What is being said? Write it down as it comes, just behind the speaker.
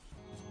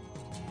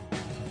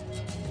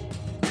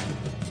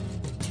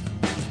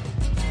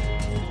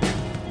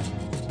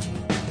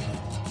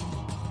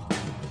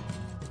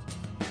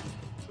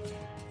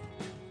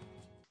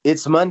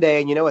It's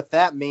Monday, and you know what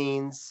that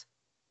means.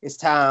 It's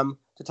time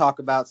to talk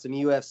about some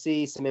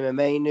UFC, some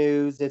MMA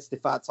news. It's the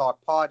Fight Talk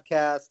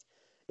podcast.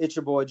 It's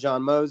your boy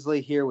John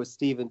Mosley here with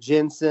Steven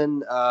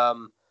Jensen.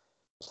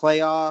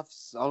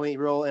 Playoffs, only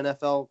real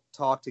NFL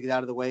talk to get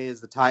out of the way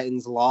is the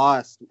Titans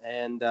lost,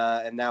 and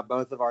now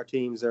both of our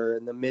teams are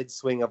in the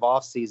mid-swing of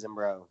off-season,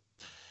 bro.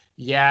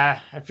 Yeah,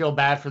 I feel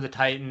bad for the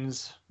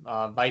Titans.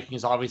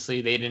 Vikings,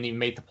 obviously, they didn't even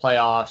make the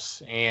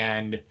playoffs.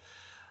 And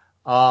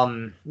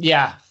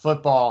yeah,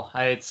 football.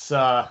 It's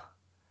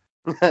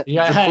It's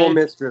a cruel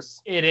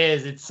mistress. it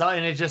is.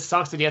 And it just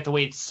sucks that you have to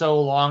wait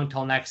so long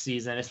till next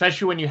season,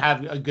 especially when you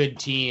have a good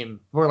team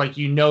where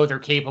they're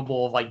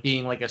capable of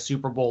being like a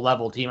Super Bowl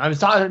level team. I'm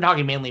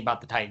talking mainly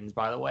about the Titans,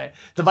 by the way.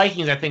 The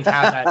Vikings, I think,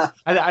 have that.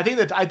 I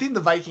think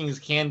the Vikings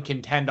can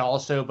contend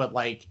also, but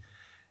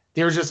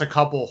there's just a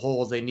couple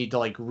holes they need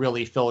to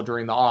really fill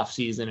during the off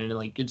season,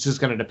 and it's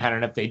just going to depend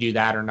on if they do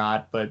that or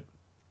not. But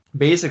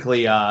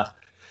basically, at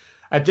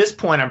this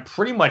point, I'm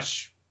pretty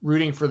much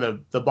rooting for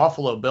the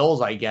Buffalo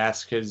Bills, I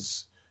guess,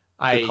 because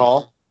Good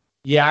call.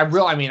 yeah, I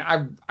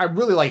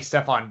really like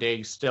Stephon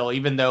Diggs still,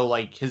 even though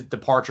his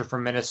departure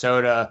from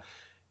Minnesota,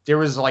 there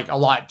was a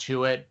lot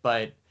to it,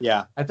 but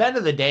yeah, at the end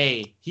of the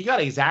day, he got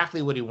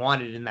exactly what he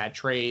wanted in that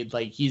trade.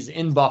 He's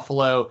in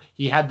Buffalo.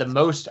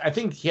 I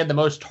think he had the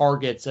most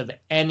targets of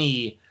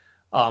any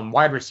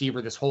wide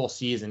receiver this whole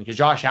season because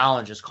Josh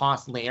Allen just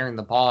constantly airing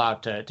the ball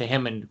out to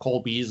him and Cole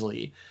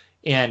Beasley.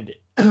 And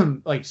so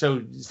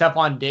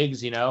Stephon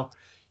Diggs,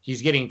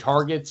 he's getting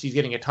targets. He's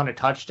getting a ton of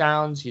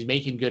touchdowns. He's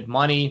making good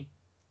money.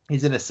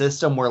 He's in a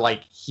system where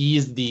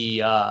he's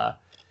the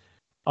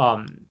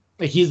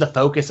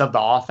focus of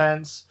the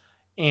offense.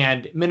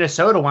 And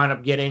Minnesota wound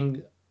up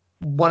getting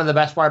one of the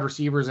best wide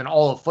receivers in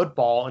all of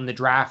football in the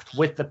draft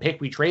with the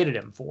pick we traded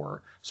him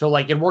for. So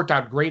it worked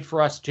out great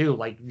for us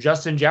too.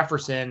 Justin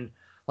Jefferson,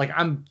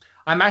 I'm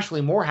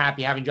actually more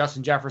happy having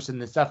Justin Jefferson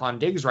than Stephon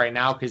Diggs right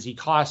now because he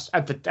costs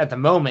at the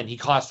moment he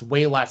costs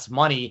way less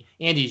money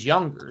and he's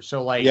younger.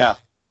 So yeah.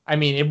 I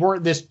mean,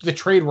 the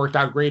trade worked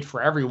out great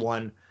for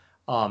everyone.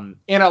 And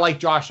I like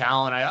Josh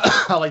Allen.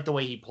 I like the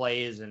way he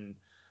plays and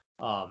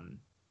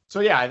so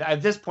yeah,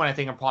 at this point, I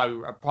think I'm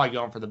probably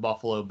going for the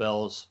Buffalo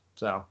Bills.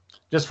 So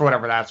just for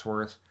whatever that's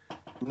worth.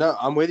 No,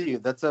 I'm with you.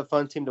 That's a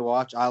fun team to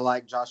watch. I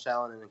like Josh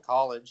Allen in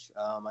college.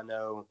 I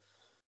know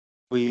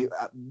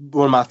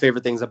one of my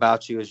favorite things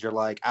about you is you're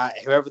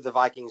whoever the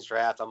Vikings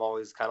draft, I'm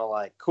always kind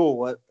of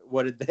cool.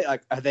 What did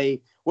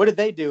they what did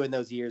they do in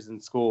those years in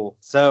school?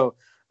 So,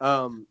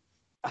 and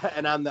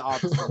I'm the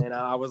opposite, man.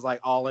 I was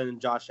all in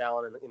Josh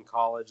Allen in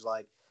college.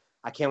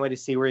 I can't wait to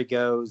see where he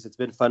goes. It's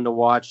been fun to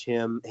watch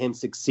him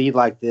succeed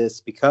like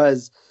this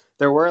because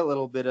there were a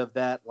little bit of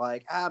that,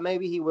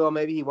 maybe he will,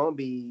 maybe he won't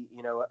be,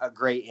 a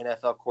great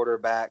NFL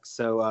quarterback.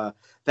 So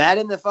that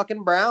and the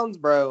fucking Browns,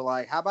 bro.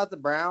 How about the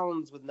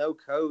Browns with no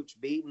coach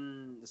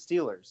beating the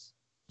Steelers?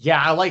 Yeah,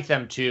 I like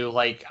them too.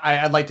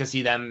 I'd like to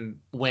see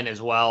them win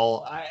as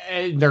well.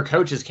 Their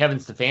coach is Kevin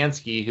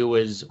Stefanski, who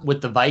was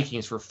with the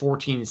Vikings for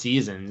 14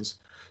 seasons.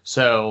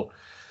 So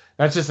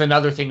that's just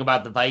another thing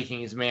about the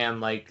Vikings,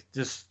 man.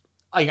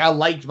 I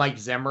liked Mike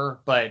Zimmer,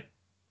 but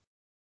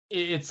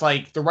it's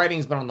the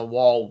writing's been on the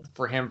wall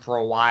for him for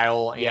a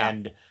while. Yeah.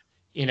 And,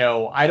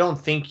 I don't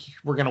think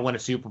we're going to win a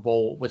Super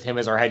Bowl with him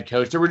as our head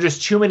coach. There were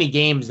just too many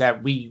games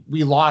that we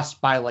lost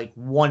by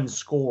one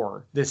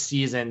score this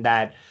season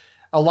that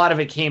a lot of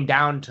it came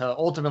down to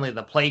ultimately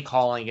the play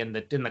calling and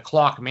the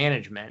clock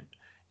management.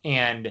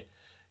 And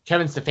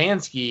Kevin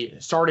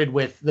Stefanski started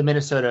with the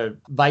Minnesota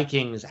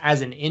Vikings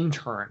as an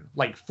intern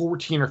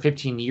 14 or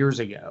 15 years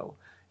ago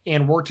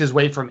and worked his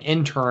way from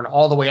intern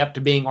all the way up to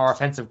being our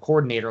offensive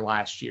coordinator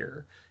last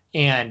year.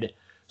 And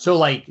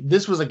so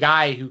this was a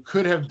guy who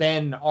could have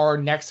been our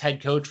next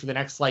head coach for the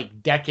next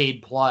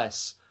decade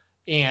plus.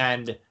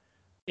 And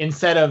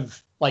instead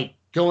of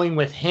going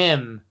with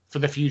him for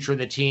the future of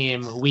the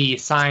team, we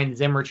signed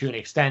Zimmer to an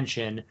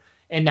extension.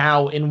 And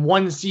now in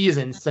one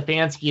season,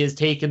 Stefanski has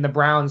taken the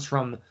Browns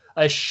from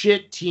a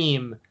shit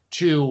team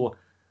to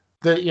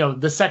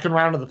the second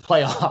round of the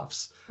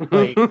playoffs.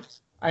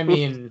 I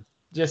mean,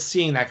 just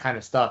seeing that kind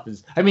of stuff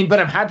but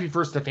I'm happy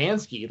for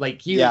Stefanski.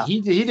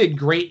 He did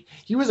great.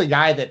 He was a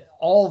guy that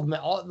all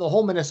the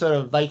whole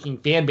Minnesota Viking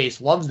fan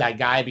base loves that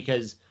guy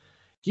because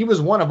he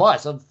was one of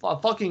us, a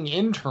fucking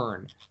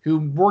intern who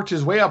worked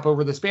his way up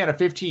over the span of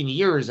 15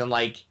 years. And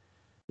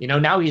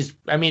now he's,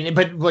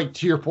 but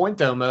to your point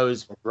though,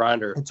 Mose,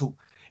 grinder.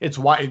 It's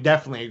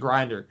definitely a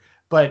grinder.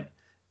 But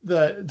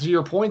to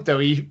your point though,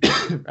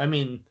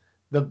 the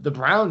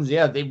Browns,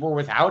 yeah, they were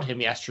without him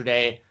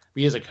yesterday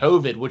because of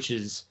COVID, which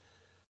is,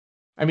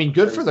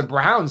 good for the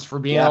Browns for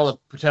being able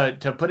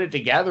to put it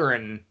together.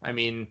 And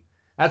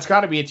that's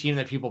got to be a team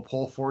that people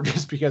pull for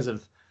just because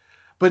of.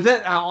 But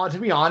then, to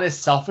be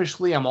honest,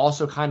 selfishly, I'm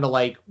also kind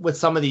of with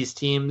some of these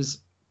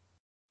teams,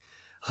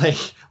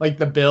 like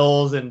the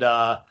Bills and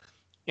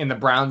the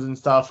Browns and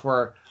stuff,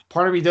 where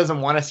part of me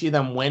doesn't want to see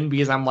them win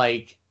because I'm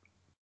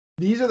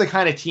these are the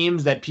kind of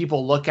teams that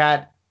people look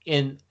at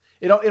in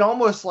it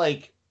almost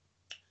I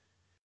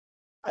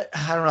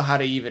don't know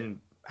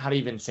how how to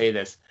even say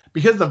this,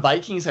 because the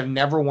Vikings have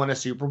never won a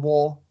Super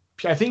Bowl.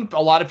 I think a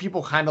lot of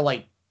people kind of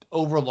like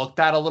overlook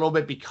that a little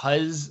bit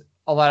because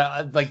a lot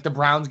of like the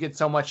Browns get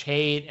so much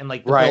hate and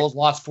like the Right. Bills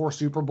lost 4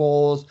 Super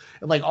Bowls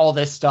and like all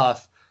this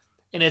stuff.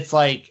 And it's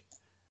like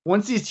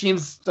once these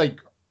teams like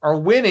are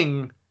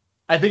winning,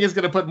 I think it's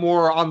going to put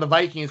more on the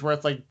Vikings where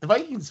it's like the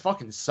Vikings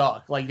fucking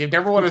suck. Like they've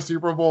never won a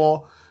Super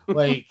Bowl.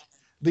 Like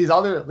these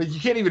other, like you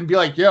can't even be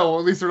like, yo, well,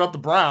 at least they're not the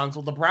Browns.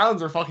 Well, the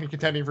Browns are fucking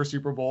contending for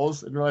Super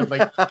Bowls. And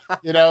like,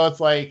 it's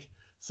like,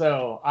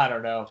 so I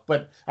don't know,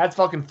 but that's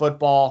fucking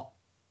football.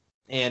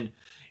 And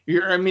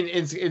I mean,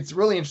 it's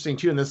really interesting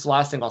too. And this is the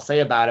last thing I'll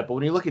say about it. But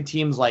when you look at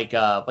teams like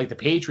the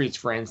Patriots,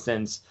 for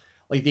instance,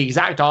 like the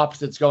exact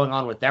opposite's going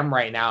on with them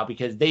right now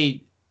because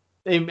they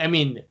I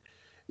mean,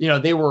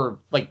 they were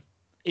like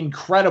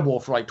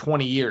incredible for like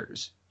 20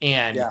 years.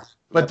 And Yeah.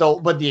 but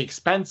the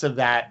expense of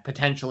that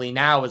potentially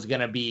now is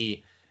going to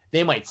be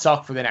they might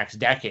suck for the next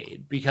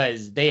decade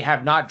because they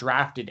have not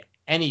drafted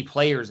any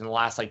players in the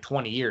last like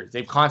 20 years.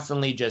 They've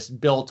constantly just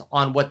built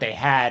on what they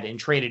had and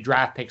traded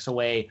draft picks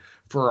away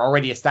for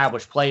already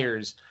established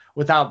players.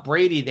 Without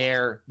Brady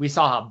there, we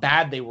saw how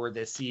bad they were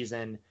this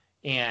season.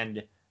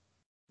 And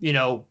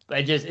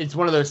it's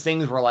one of those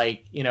things where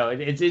like,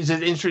 it's just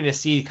interesting to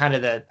see kind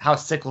of how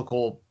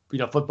cyclical,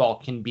 football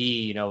can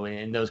be,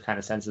 in those kind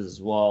of senses as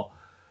well.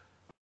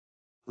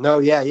 No,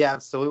 yeah,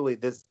 absolutely.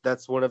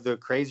 That's one of the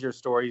crazier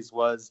stories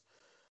was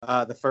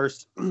the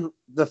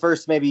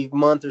first maybe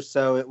month or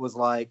so. It was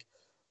like,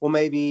 well,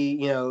 maybe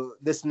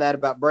this and that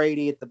about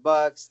Brady at the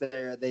Bucks.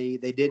 They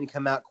didn't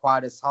come out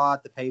quite as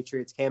hot. The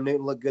Patriots, Cam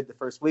Newton looked good the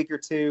first week or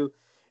two,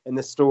 and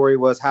the story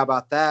was, how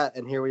about that?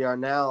 And here we are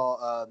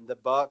now. The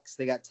Bucks,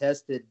 they got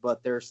tested,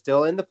 but they're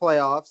still in the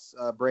playoffs.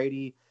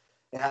 Brady.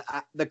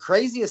 The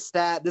craziest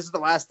stat, this is the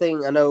last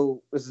thing I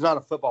know, this is not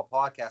a football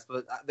podcast,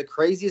 but the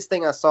craziest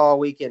thing I saw all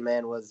weekend,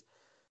 man, was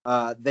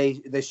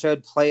they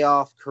showed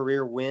playoff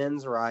career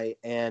wins, right?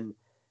 And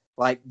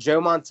like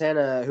Joe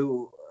Montana,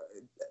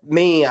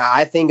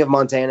 I think of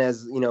Montana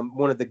as,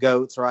 one of the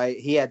GOATs, right?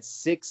 He had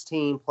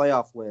 16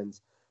 playoff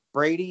wins.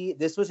 Brady,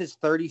 this was his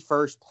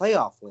 31st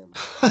playoff win.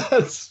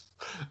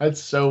 That's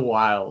so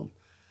wild.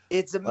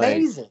 It's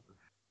amazing.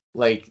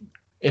 Like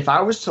if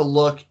I was to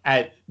look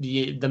at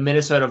the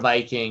Minnesota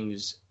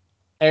Vikings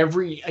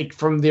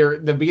from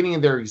the beginning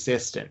of their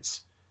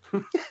existence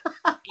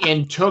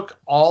and took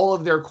all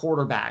of their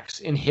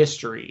quarterbacks in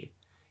history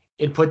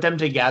and put them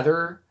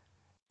together,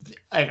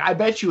 I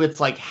bet you it's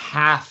like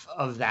half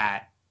of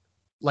that,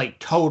 like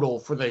total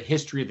for the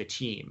history of the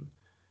team.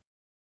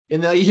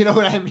 And you know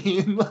what I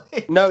mean?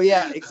 No,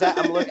 yeah,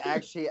 exactly.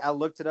 I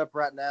looked it up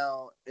right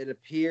now. It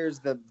appears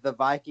the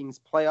Vikings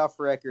playoff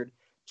record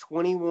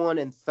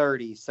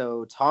 21-30.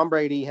 So Tom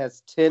Brady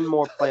has 10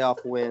 more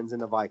playoff wins than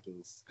the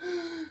Vikings.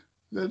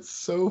 That's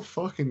so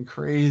fucking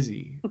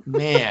crazy,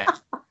 man.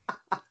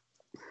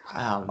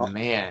 Oh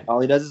man.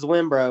 All he does is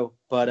win, bro.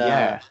 But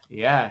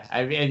yeah.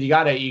 I mean, you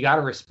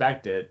gotta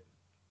respect it.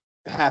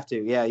 Have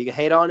to, yeah. You can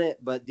hate on it,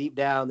 but deep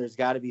down, there's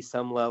got to be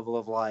some level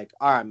of like,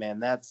 all right, man,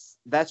 that's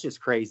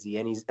just crazy.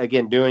 And he's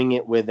again doing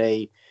it with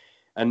a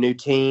new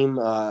team,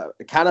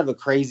 kind of a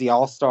crazy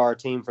all-star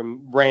team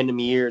from random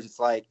years. It's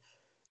like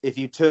if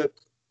you took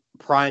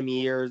prime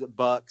years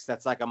Bucks,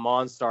 that's like a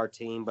Monstar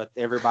team, but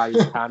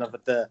everybody's kind of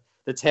at the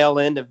tail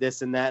end of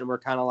this and that, and we're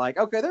kind of like,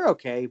 okay, they're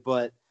okay,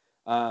 but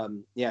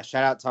yeah,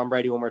 shout out Tom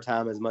Brady one more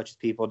time. As much as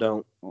we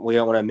don't want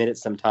to admit it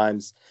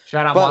sometimes.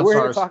 Shout out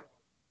Monstars.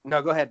 No,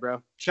 go ahead,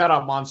 bro. Shout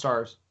out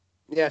Monstars.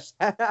 Yes.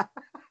 I'm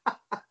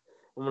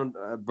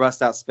gonna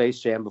bust out Space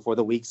Jam before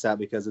the week's out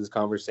because of this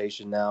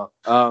conversation now.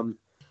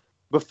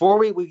 Before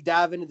we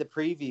dive into the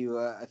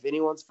preview, if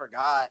anyone's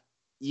forgot,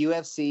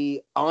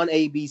 UFC on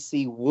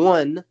ABC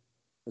 1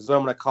 is what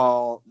I'm going to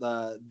call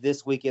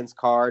this weekend's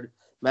card.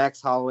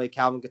 Max Holloway,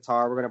 Calvin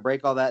Kattar. We're going to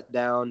break all that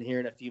down here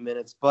in a few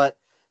minutes. But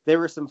there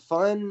were some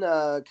fun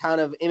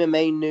kind of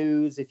MMA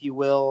news, if you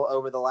will,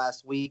 over the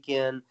last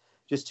weekend.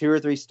 Just 2 or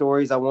 3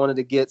 stories I wanted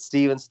to get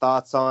Steven's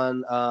thoughts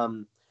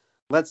on.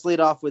 Let's lead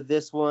off with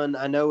this one.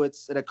 I know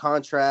it's in a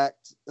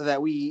contract that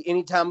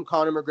anytime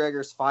Conor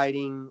McGregor's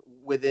fighting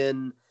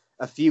within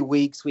a few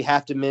weeks, we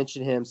have to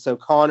mention him. So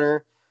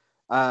Conor,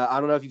 I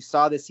don't know if you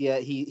saw this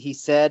yet. He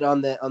said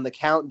on the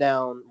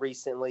countdown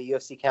recently,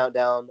 UFC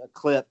countdown, a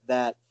clip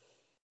that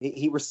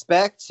he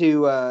respect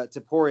to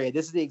Poirier.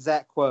 This is the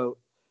exact quote.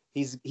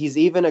 He's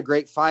even a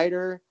great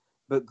fighter,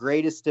 but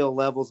great is still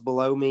levels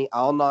below me.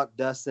 I'll knock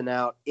Dustin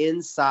out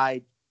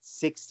inside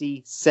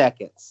 60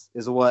 seconds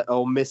is what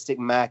old Mystic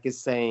Mac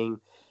is saying.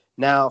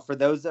 Now, for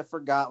those that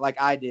forgot,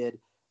 like I did,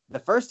 the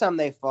first time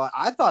they fought,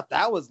 I thought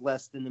that was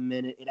less than a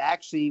minute. It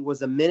actually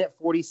was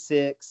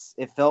 1:46.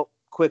 It felt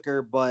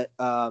quicker, but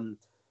again,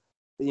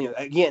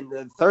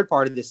 the third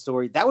part of this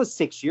story, that was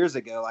 6 years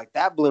ago. Like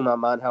that blew my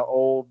mind how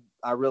old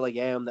I really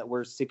am that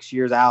we're 6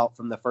 years out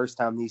from the first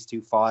time these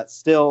two fought.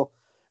 Still,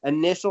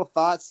 initial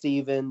thoughts,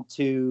 Steven,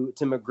 to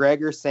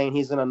McGregor saying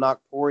he's going to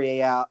knock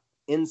Poirier out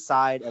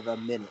inside of a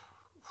minute.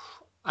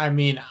 I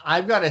mean,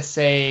 I've got to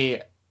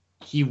say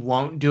he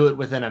won't do it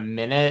within a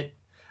minute.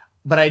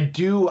 but I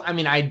do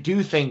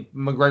think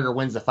McGregor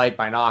wins the fight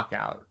by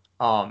knockout.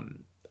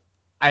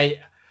 I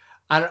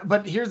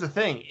but here's the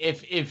thing: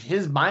 if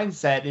his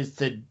mindset is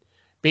to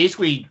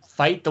basically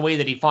fight the way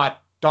that he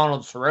fought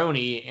Donald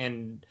Cerrone,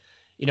 and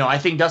I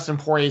think Dustin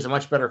Poirier is a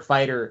much better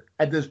fighter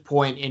at this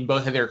point in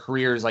both of their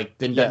careers, like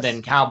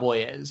than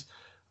Cowboy is.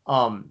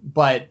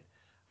 But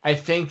I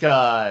think,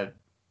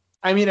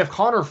 if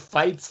Conor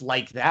fights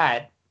like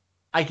that,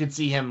 I could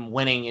see him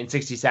winning in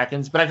 60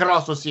 seconds, but I could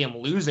also see him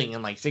losing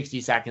in like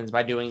 60 seconds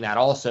by doing that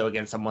also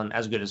against someone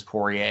as good as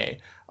Poirier.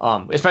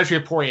 Especially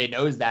if Poirier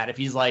knows that. If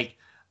he's like,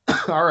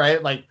 all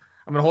right, like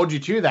I'm gonna hold you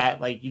to that.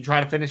 Like you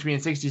try to finish me in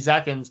 60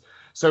 seconds.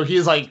 So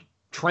he's like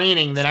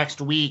training the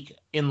next week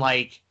in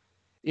like,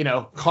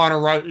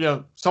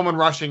 Conor, someone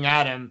rushing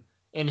at him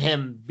and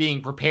him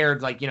being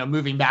prepared, like,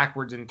 moving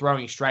backwards and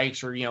throwing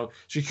strikes or,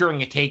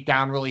 securing a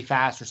takedown really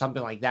fast or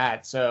something like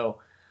that. So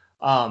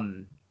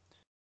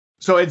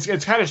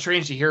it's kind of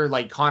strange to hear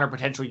like Conor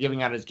potentially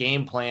giving out his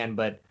game plan,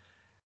 but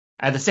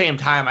at the same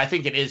time, I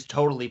think it is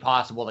totally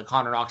possible that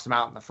Conor knocks him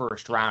out in the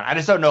first round. I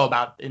just don't know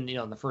about in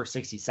the first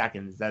 60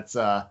 seconds. That's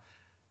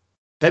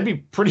that'd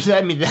be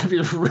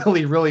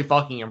really, really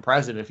fucking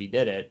impressive if he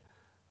did it.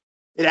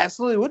 It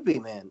absolutely would be,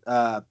 man.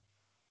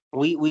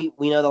 We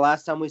know the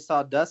last time we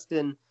saw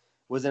Dustin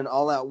was in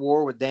all-out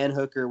war with Dan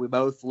Hooker. We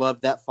both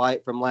loved that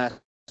fight from last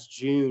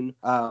June.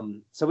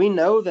 So we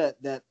know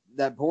that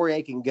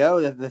Poirier can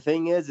go. The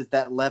thing is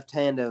that left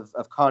hand of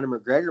Conor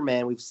McGregor,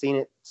 man. We've seen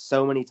it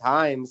so many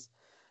times.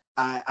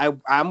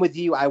 I'm with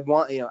you.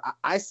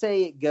 I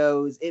say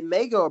it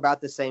may go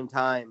about the same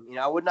time.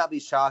 I would not be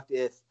shocked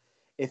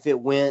if it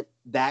went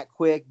that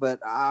quick, but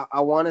I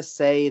want to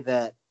say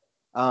that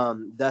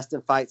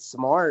Dustin fights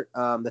smart.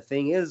 The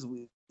thing is,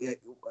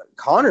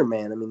 Conor,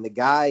 man, I mean, the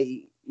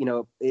guy,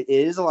 it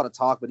is a lot of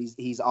talk, but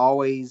he's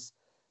always,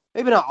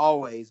 maybe not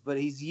always, but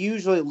he's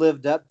usually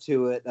lived up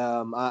to it.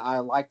 I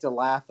like to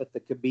laugh at the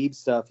Khabib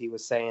stuff he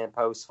was saying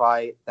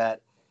post-fight,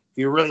 that if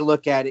you really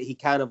look at it, he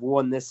kind of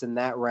won this and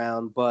that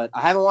round. But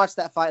I haven't watched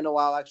that fight in a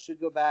while. I should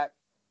go back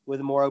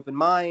with a more open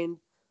mind.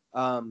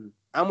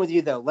 I'm with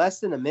you, though. Less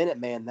than a minute,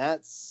 man.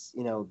 That's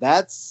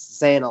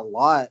saying a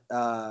lot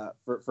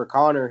for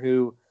Conor,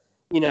 who,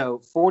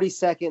 40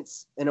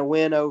 seconds in a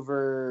win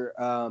over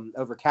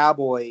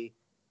Cowboy,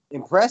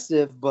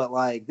 impressive, but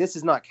like this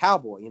is not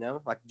Cowboy,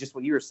 like just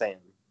what you were saying.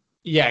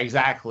 Yeah,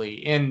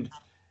 exactly. And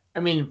I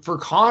mean, for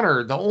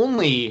Conor, the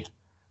only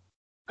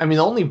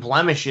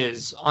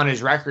blemishes on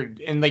his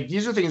record, and like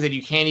these are things that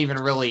you can't even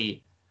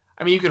really,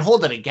 you can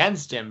hold it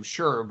against him,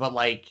 sure, but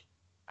like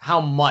how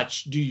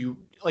much do you,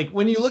 like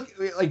when you look,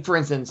 like for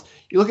instance,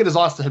 you look at his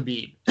loss to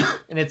Khabib,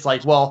 and it's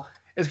like, well,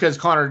 it's because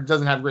Conor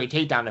doesn't have great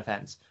takedown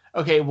defense.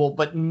 Okay, well,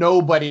 but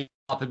nobody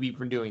stopped Khabib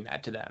from doing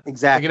that to them.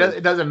 Exactly. Like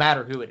it doesn't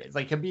matter who it is.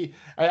 Like Khabib,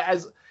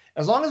 as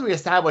long as we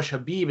establish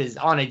Khabib is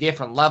on a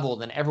different level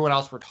than everyone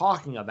else we're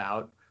talking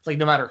about, like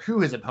no matter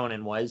who his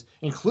opponent was,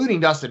 including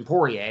Dustin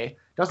Poirier,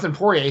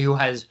 who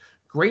has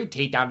great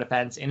takedown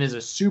defense and is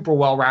a super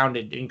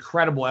well-rounded,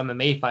 incredible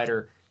MMA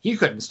fighter, he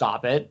couldn't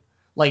stop it.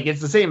 Like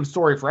it's the same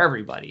story for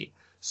everybody.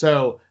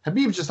 So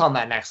Khabib's just on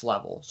that next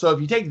level. So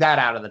if you take that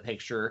out of the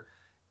picture,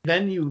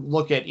 then you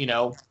look at,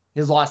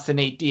 his loss to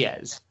Nate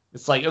Diaz.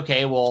 It's like,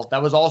 okay, well,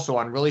 that was also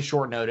on really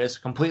short notice,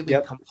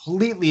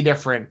 completely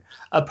different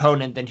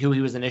opponent than who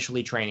he was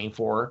initially training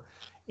for.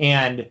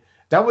 And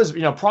that was,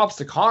 props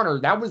to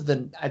Conor.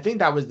 I think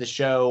that was the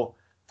show.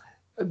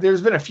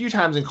 There's been a few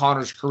times in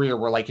Conor's career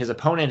where like his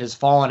opponent has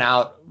fallen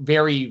out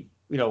very,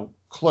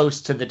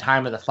 close to the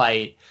time of the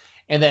fight.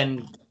 And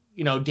then,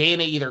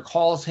 Dana either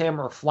calls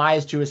him or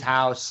flies to his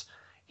house,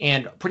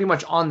 and pretty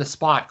much on the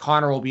spot,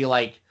 Conor will be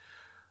like,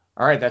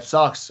 all right, that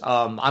sucks.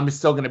 I'm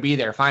still going to be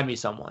there. Find me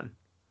someone.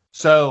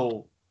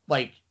 So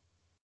like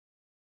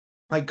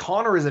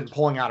Conor isn't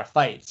pulling out of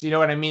fights. You know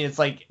what I mean? It's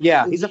like,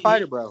 yeah, he's a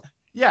fighter, bro.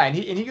 Yeah. And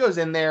he goes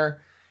in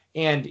there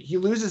and he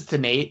loses to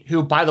Nate,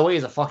 who by the way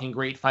is a fucking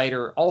great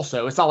fighter.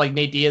 Also, it's not like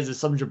Nate Diaz is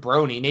some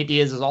jabroni. Nate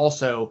Diaz is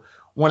also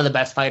one of the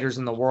best fighters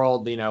in the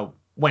world,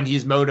 when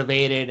he's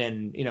motivated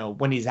and,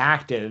 when he's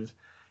active.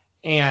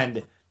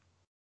 And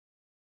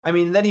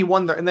then and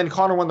then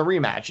Conor won the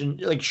rematch, and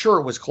like,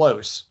 sure, it was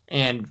close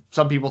and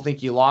some people think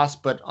he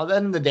lost, but at the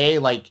end of the day,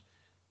 like,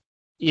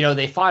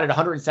 they fought at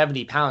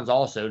 170 pounds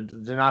also.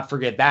 Do not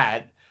forget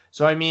that.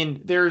 So,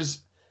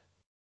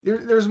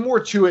 there's more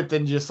to it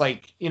than just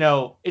like,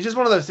 it's just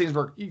one of those things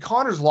where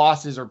Conor's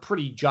losses are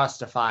pretty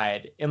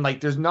justified. And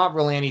like, there's not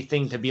really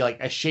anything to be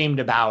like ashamed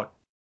about.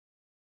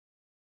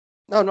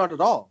 No, not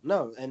at all.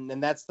 No.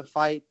 And that's the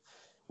fight.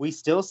 We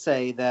still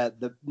say that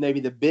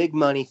maybe the big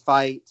money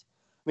fight,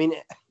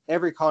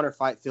 every Conor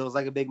fight feels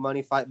like a big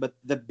money fight, but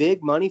the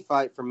big money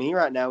fight for me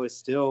right now is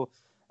still,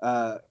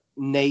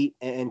 Nate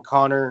and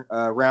Conor,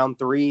 round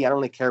 3. I don't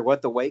really care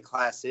what the weight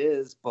class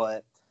is,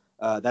 but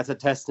that's a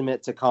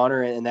testament to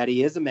Conor and that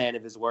he is a man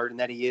of his word and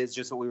that he is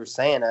just what we were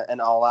saying,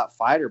 an all-out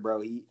fighter,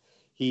 bro.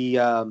 He's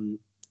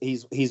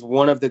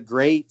one of the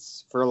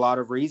greats for a lot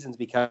of reasons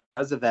because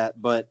of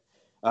that. But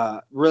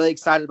Really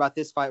excited about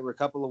this fight. We're a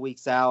couple of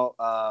weeks out,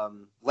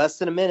 less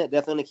than a minute.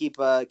 Definitely keep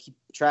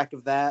track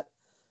of that.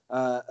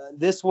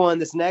 This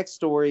next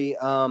story,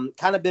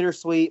 kind of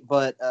bittersweet,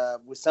 but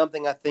was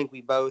something I think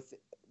we both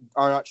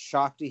are not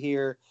shocked to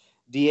hear.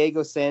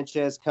 Diego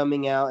Sanchez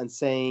coming out and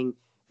saying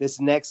this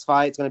next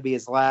fight is going to be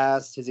his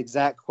last. His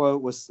exact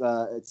quote was,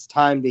 "It's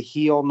time to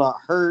heal, not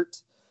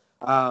hurt."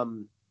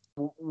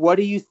 What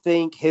do you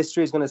think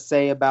history is going to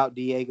say about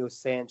Diego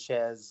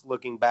Sanchez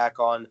looking back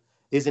on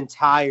his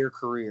entire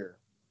career?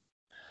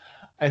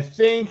 I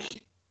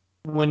think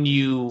when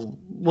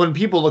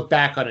people look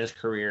back on his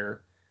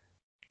career,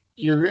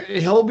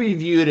 he'll be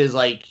viewed as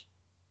like,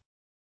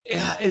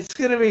 yeah, it's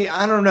gonna be,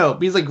 I don't know.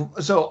 He's like,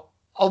 so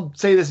I'll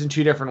say this in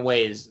two different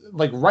ways.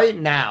 Like right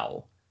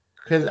now,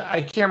 because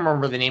I can't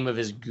remember the name of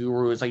his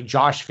guru. It's like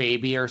Josh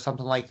Faby or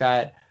something like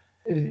that.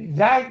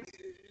 That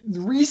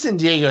recent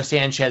Diego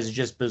Sanchez is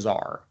just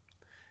bizarre.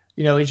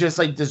 It's just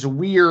like this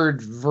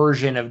weird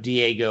version of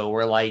Diego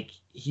where like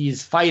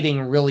he's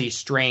fighting really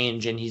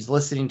strange and he's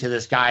listening to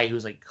this guy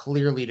who's like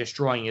clearly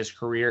destroying his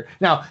career.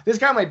 Now, this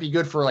guy might be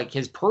good for like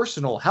his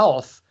personal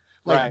health.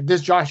 Like right.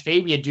 This Josh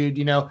Fabia dude,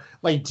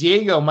 like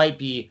Diego might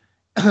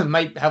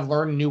have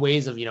learned new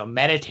ways of,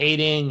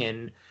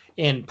 meditating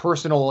and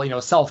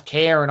personal,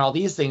 self-care and all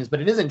these things,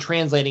 but it isn't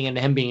translating into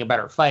him being a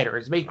better fighter.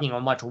 It's making him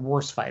a much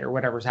worse fighter,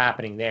 whatever's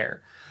happening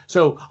there.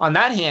 So on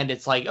that hand,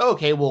 it's like,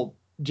 okay, well,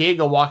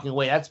 Diego walking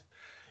away, that's,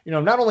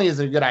 not only is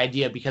it a good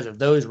idea because of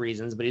those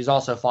reasons, but he's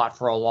also fought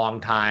for a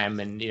long time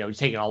and, he's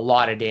taken a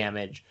lot of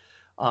damage.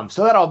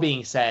 So that all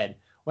being said,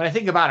 when I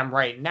think about him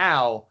right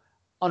now,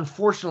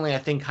 unfortunately, I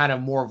think kind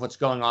of more of what's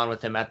going on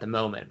with him at the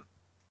moment.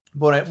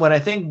 But when I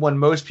think when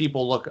most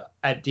people look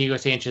at Diego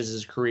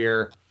Sanchez's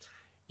career,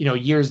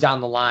 years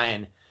down the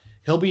line,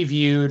 he'll be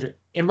viewed,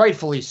 and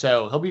rightfully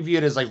so, he'll be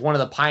viewed as like one of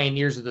the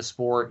pioneers of the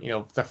sport,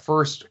 the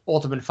first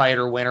Ultimate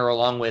Fighter winner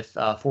along with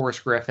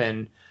Forrest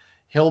Griffin.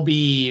 He'll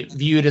be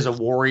viewed as a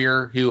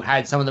warrior who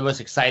had some of the most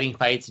exciting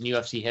fights in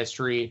UFC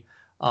history.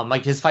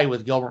 Like his fight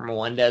with Gilbert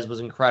Melendez was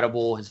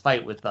incredible. His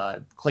fight with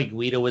Clay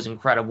Guida was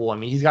incredible. I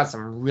mean, he's got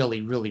some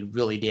really, really,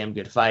 really damn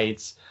good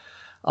fights.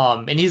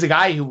 And he's a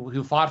guy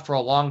who fought for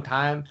a long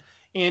time.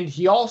 And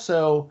he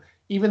also,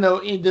 even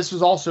though this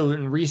was also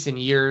in recent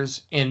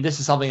years, and this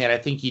is something that I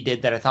think he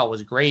did that I thought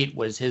was great,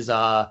 was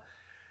the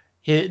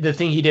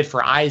thing he did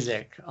for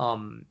Isaac.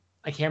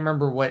 I can't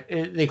remember what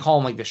they call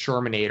him, like the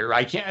Shermanator.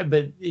 I can't,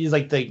 but he's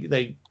like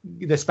the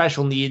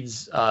special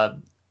needs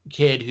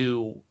kid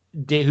who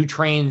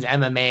trains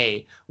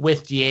MMA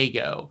with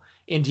Diego,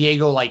 and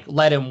Diego like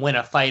let him win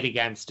a fight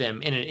against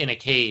him in a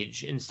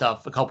cage and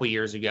stuff a couple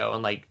years ago,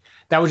 and like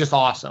that was just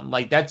awesome.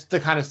 Like that's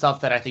the kind of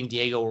stuff that I think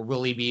Diego will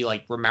really be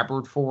like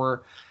remembered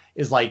for,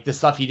 is like the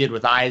stuff he did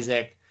with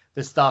Isaac,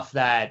 the stuff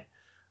that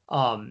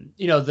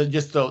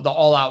the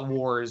all out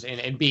wars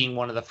and being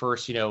one of the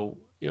first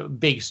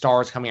big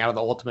stars coming out of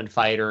the Ultimate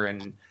Fighter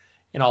and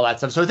all that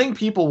stuff. So I think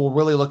people will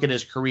really look at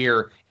his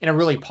career in a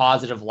really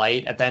positive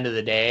light at the end of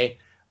the day.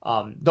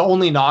 The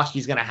only knock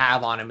he's going to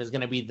have on him is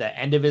going to be the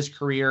end of his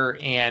career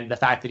and the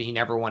fact that he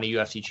never won a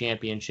UFC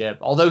championship.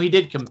 Although he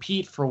did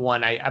compete for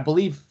one, I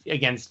believe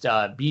against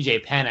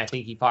BJ Penn. I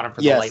think he fought him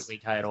for the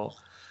lightweight title.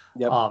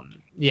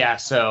 Yep.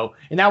 So,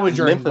 and that was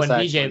during Memphis, when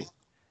BJ. Actually.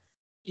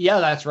 Yeah,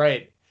 that's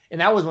right. And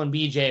that was when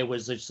BJ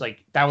was just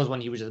like, that was when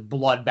he was just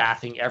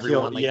bloodbathing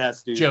everyone,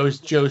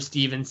 Joe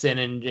Stevenson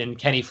and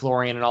Kenny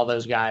Florian and all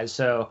those guys.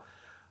 So,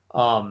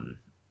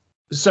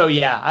 so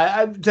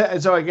I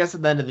guess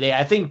at the end of the day,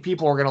 I think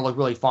people are going to look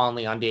really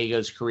fondly on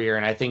Diego's career,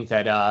 and I think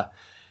that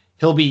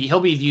he'll be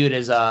viewed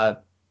as I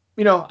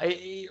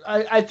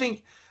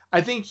think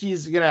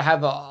he's going to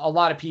have a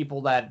lot of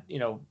people that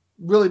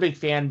really big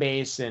fan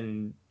base.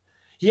 And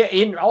yeah,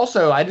 and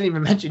also I didn't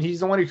even mention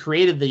he's the one who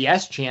created the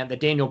yes chant that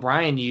Daniel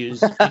Bryan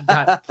used.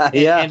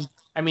 And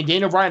I mean,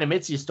 Daniel Bryan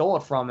admits he stole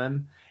it from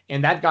him,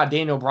 and that got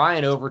Daniel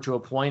Bryan over to a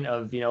point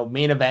of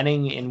main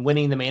eventing and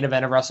winning the main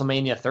event of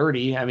WrestleMania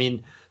 30. I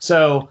mean,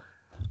 so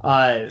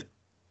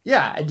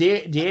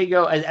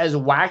Diego, as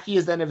wacky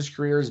as the end of his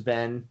career has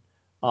been,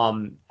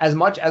 as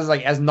much as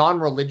as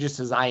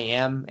non-religious as I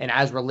am and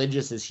as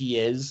religious as he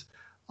is,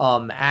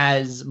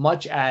 as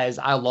much as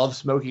I love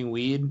smoking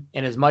weed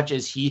and as much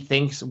as he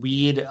thinks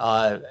weed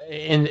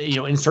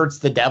inserts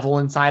the devil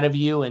inside of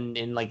you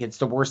and like it's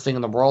the worst thing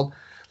in the world,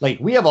 like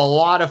we have a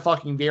lot of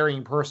fucking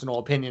varying personal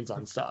opinions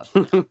on stuff.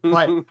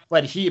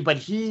 but he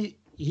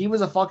was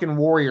a fucking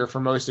warrior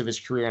for most of his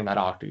career in that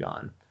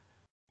octagon.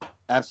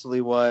 Absolutely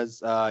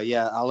was.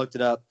 I looked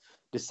it up.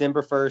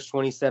 December 1st,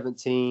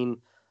 2017.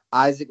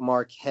 Isaac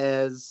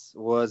Marquez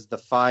was the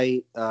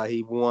fight.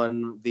 He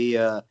won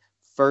via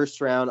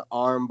first round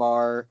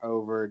armbar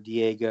over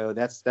Diego.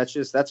 That's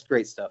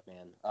great stuff,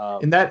 man.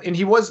 That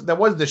was the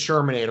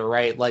Shermanator,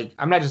 right? Like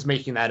I'm not just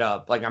making that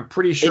up. Like I'm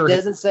pretty sure it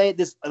doesn't say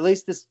this. At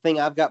least this thing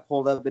I've got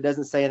pulled up, it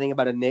doesn't say anything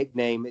about a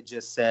nickname. It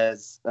just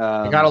says.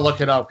 I gotta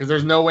look it up because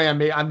there's no way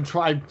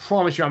I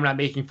promise you, I'm not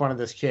making fun of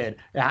this kid.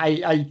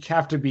 I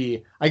have to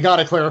be. I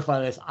gotta clarify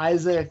this.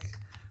 Isaac,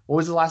 what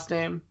was the last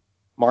name?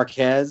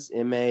 Marquez,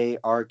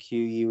 Marquez.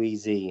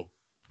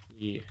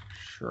 The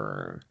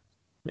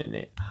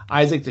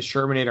Isaac the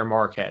Shermanator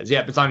Marquez.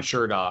 Yep, it's on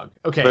SureDog.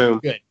 Okay,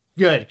 Boom.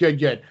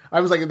 Good. I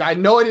was like, I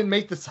know I didn't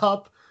make this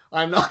up.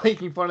 I'm not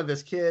making fun of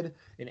this kid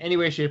in any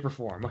way, shape, or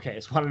form. Okay,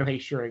 just wanted to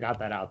make sure I got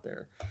that out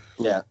there.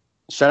 Yeah.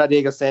 Shout out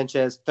Diego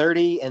Sanchez,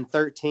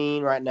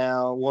 30-13 right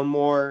now. One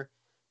more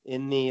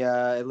in the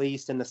at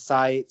least in the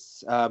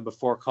sights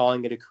before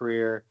calling it a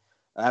career.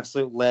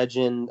 Absolute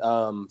legend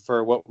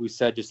for what we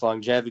said, just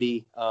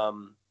longevity.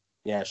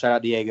 Yeah, shout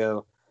out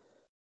Diego.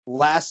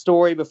 Last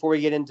story before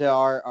we get into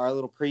our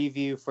little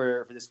preview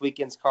for this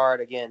weekend's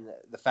card. Again,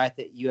 the fact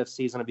that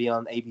UFC is going to be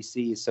on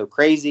ABC is so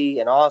crazy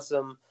and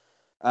awesome.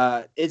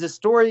 It's a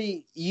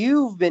story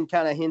you've been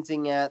kind of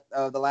hinting at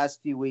the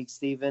last few weeks,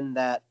 Stephen,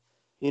 that,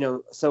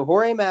 so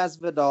Jorge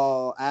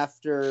Masvidal,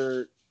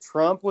 after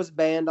Trump was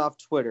banned off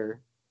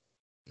Twitter,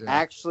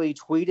 actually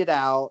tweeted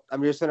out,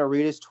 I'm just going to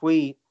read his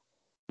tweet,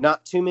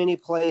 "Not too many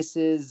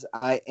places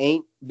I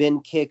ain't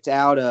been kicked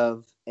out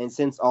of. And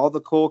since all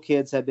the cool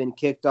kids have been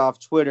kicked off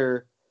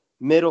Twitter,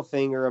 middle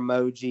finger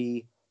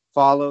emoji,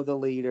 follow the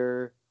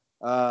leader."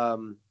 I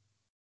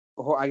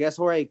guess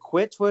Jorge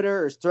quit Twitter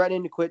or is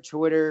threatening to quit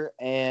Twitter.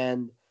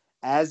 And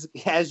as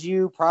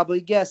you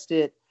probably guessed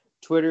it,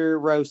 Twitter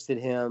roasted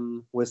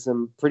him with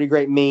some pretty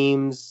great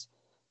memes,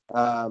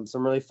 some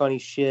really funny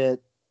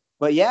shit.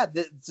 But yeah,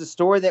 it's a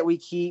story that we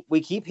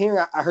keep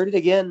hearing. I heard it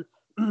again.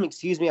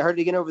 Excuse me. I heard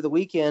it again over the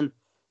weekend.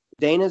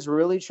 Dana's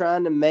really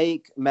trying to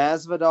make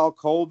Masvidal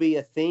Colby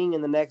a thing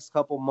in the next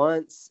couple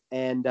months.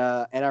 And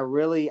I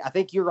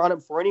think you're on it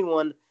before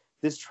anyone.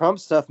 This Trump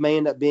stuff may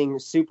end up being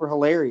super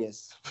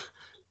hilarious.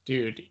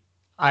 Dude,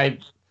 I'm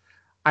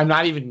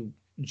not even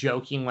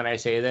joking when I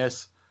say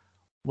this.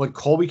 What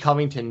Colby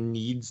Covington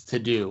needs to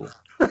do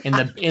in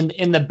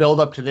the build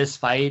up to this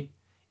fight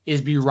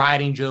is be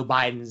riding Joe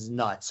Biden's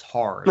nuts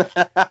hard.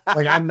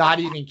 Like, I'm not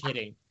even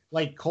kidding.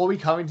 Like, Colby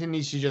Covington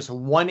needs to just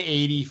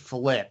 180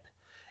 flip.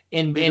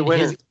 And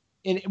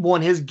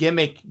his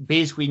gimmick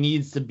basically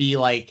needs to be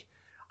like,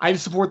 I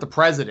support the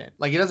president.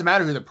 Like, it doesn't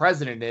matter who the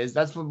president is.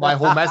 That's what my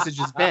whole message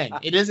has been.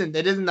 It isn't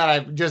that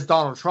I'm just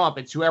Donald Trump.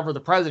 It's whoever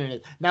the president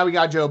is. Now we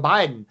got Joe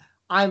Biden.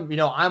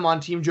 I'm on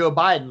team Joe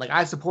Biden. Like,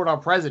 I support our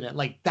president.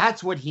 Like,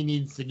 that's what he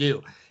needs to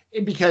do.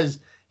 Because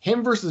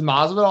him versus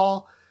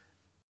Masvidal,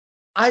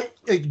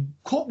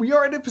 we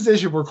are in a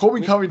position where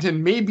Colby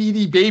Covington may be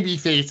the baby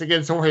face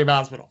against Jorge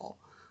Masvidal.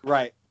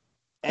 Right.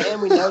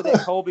 And we know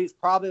that Colby's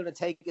probably going to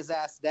take his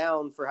ass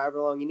down for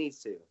however long he needs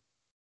to.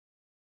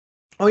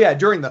 Oh, yeah,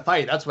 during the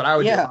fight. That's what I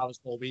would do if I was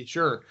Colby.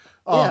 Sure.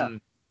 Yeah.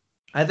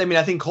 I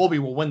think Colby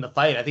will win the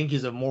fight. I think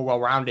he's a more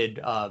well-rounded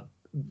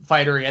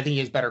fighter. I think he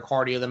has better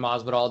cardio than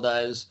Masvidal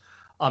does.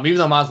 Even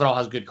though Masvidal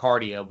has good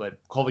cardio, but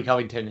Colby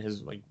Covington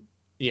is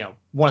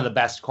one of the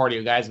best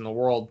cardio guys in the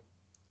world.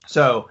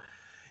 So,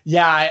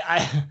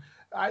 yeah,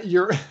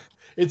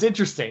 it's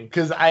interesting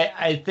because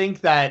I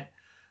think that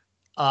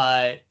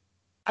I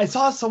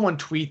saw someone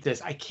tweet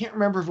this. I can't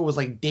remember if it was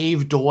like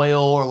Dave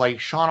Doyle or like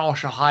Sean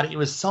Al-Shahadi. It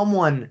was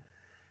someone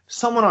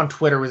on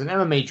Twitter. It was an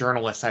MMA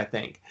journalist, I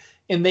think.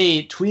 And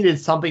they tweeted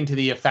something to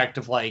the effect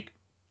of like,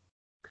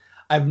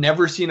 I've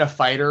never seen a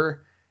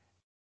fighter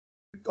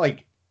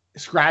like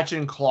scratch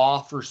and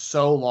claw for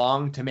so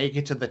long to make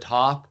it to the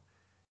top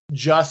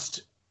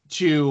just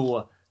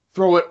to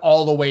throw it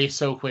all the way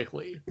so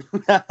quickly.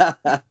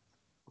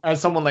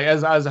 As someone like,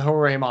 as a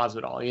Jorge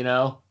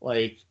Masvidal,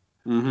 like,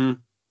 mm-hmm.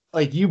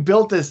 Like, you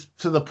built this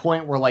to the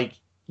point where, like,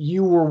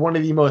 you were one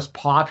of the most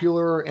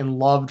popular and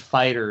loved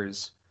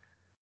fighters.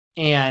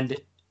 And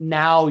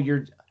now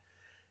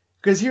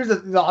because here's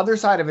the other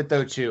side of it,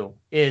 though, too,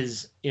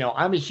 is,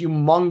 I'm a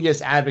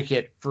humongous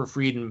advocate for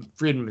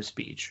freedom of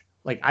speech.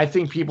 Like, I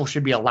think people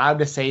should be allowed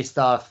to say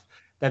stuff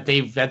that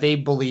they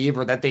believe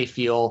or that they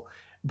feel.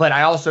 But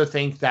I also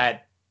think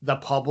that the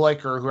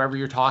public or whoever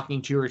you're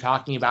talking to or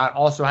talking about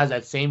also has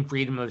that same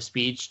freedom of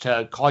speech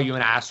to call you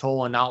an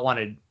asshole and not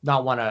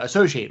want to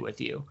associate with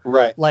you.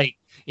 Right. Like,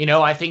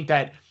 I think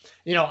that,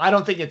 I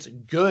don't think it's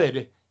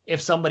good if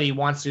somebody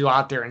wants to go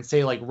out there and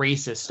say like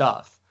racist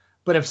stuff.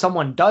 But if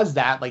someone does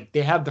that, like,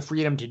 they have the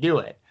freedom to do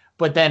it.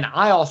 But then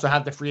I also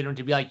have the freedom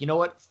to be like, you know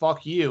what?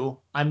 Fuck you.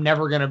 I'm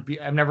never going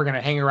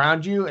to hang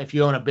around you. If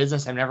you own a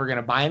business, I'm never going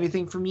to buy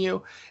anything from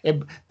you.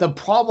 The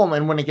problem,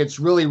 and when it gets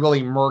really,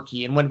 really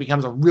murky and when it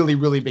becomes a really,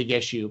 really big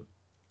issue,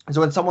 is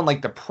when someone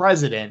like the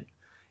president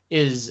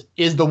is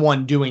the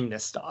one doing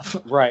this stuff.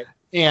 Right.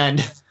 And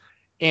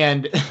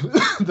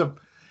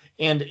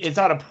it's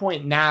at a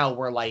point now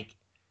where, like,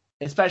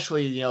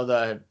 especially,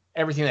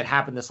 everything that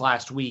happened this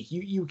last week,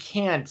 you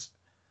can't,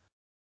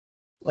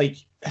 like,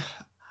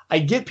 I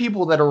get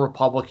people that are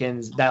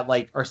Republicans that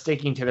like are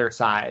sticking to their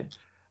side,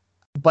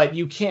 but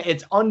you can't.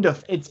 It's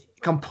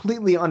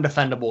completely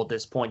undefendable at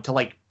this point to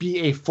like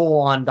be a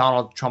full-on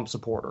Donald Trump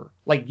supporter.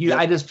 Like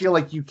I just feel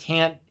like you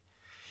can't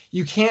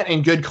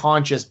in good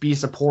conscience be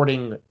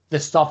supporting the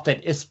stuff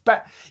that is.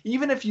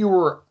 Even if you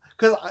were,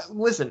 because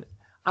listen,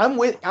 I'm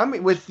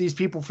with these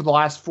people for the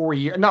last 4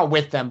 years. Not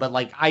with them, but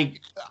like I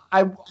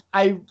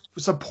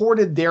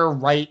supported their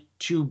right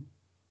to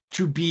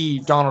be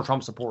Donald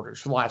Trump supporters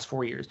for the last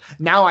 4 years.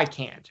 Now I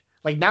can't.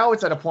 Like now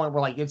it's at a point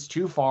where like it's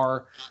too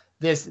far.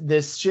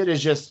 This shit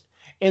is just,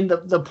 and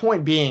the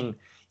point being,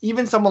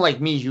 even someone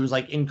like me who's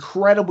like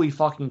incredibly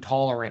fucking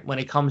tolerant when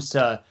it comes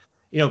to,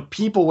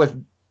 people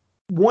with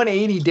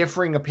 180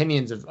 differing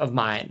opinions of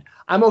mine,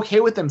 I'm okay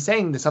with them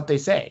saying the stuff they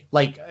say.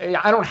 Like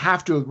I don't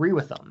have to agree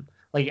with them.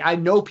 Like I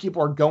know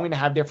people are going to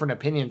have different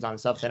opinions on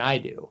stuff than I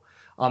do.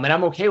 And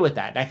I'm okay with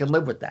that. I can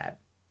live with that.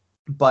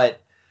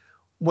 But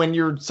when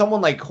you're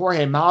someone like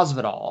Jorge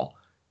Masvidal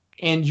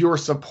and you're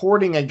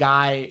supporting a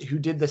guy who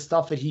did the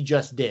stuff that he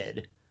just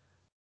did,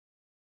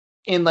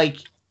 and like,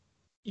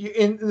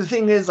 and the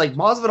thing is, like,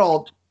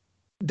 Masvidal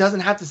doesn't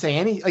have to say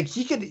any. Like,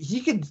 he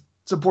could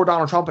support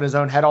Donald Trump in his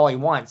own head all he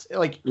wants.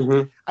 Like,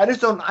 I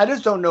just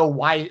don't know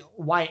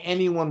why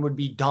anyone would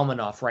be dumb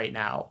enough right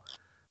now,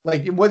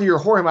 like whether you're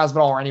Jorge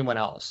Masvidal or anyone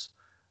else,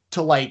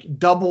 to like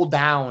double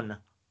down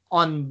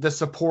on the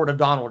support of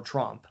Donald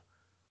Trump.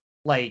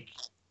 Like,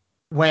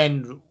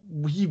 when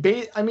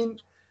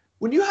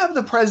when you have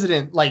the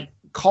president like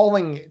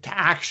calling to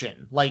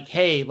action, like,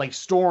 hey, like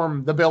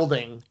storm the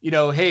building,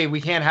 hey,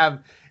 we can't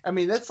have. I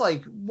mean, that's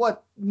like,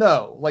 what?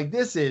 No, like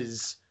this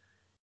is,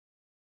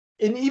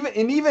 and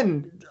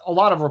even a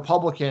lot of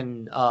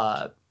Republican,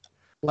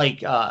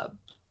 Republican,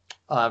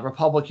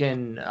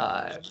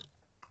 I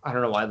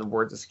don't know why the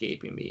word's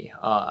escaping me,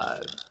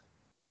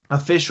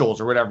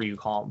 officials or whatever you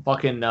call them,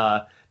 fucking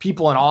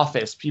people in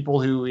office, people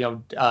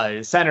who,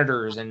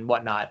 senators and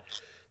whatnot.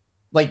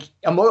 Like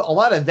a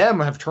lot of them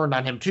have turned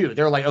on him too.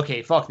 They're like,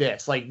 okay, fuck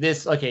this. Like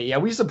this, okay, yeah,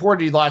 we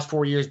supported you the last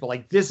 4 years, but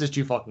like this is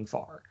too fucking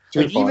far.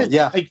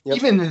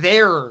 Even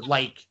they're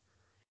like,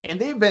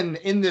 and they've been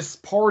in this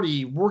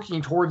party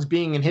working towards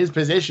being in his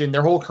position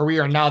their whole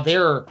career, and now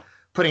they're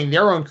putting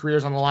their own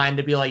careers on the line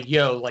to be like,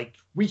 yo, like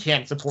we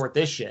can't support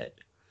this shit.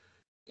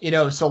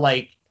 So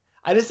like,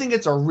 I just think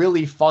it's a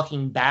really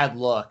fucking bad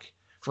look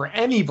for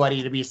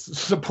anybody to be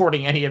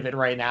supporting any of it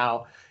right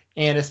now,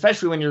 and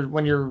especially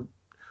when you're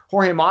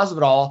Jorge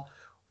Masvidal,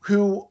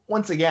 who,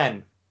 once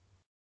again,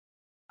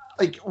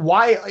 like,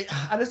 why? Like,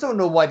 I just don't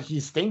know what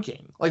he's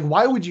thinking. Like,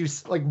 why would you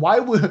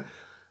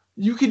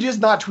you could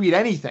just not tweet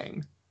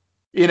anything,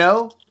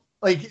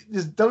 like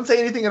just don't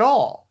say anything at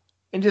all,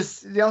 and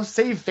just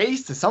save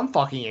face to some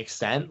fucking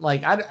extent.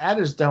 Like, I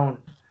just don't.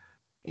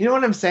 You know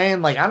what I'm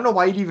saying? Like, I don't know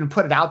why you'd even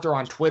put it out there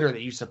on Twitter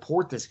that you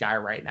support this guy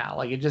right now.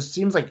 Like, it just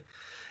seems like,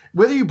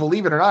 whether you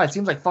believe it or not, it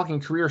seems like fucking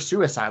career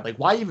suicide. Like,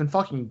 why even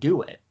fucking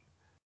do it?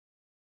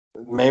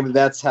 Maybe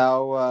that's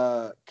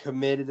how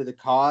committed to the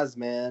cause,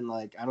 man.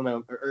 Like, I don't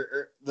know.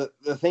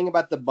 The thing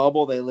about the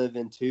bubble they live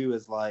in too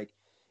is like,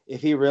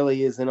 if he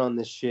really is in on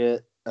this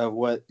shit of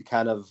what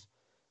kind of,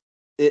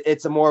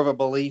 it's a more of a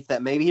belief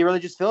that maybe he really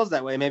just feels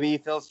that way. Maybe he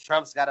feels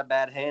Trump's got a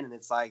bad hand, and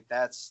it's like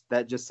that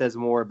just says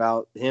more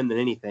about him than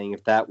anything,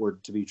 if that were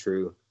to be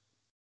true.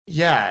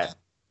 Yeah,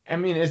 I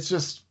mean, it's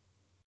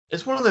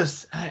one of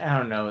those. I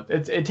don't know.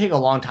 It take a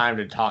long time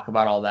to talk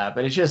about all that,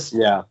 but it's just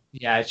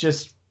it's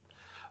just.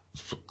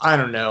 I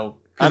don't know.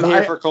 I'm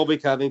here for Colby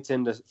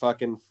Covington to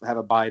fucking have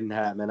a Biden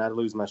hat, man. I'd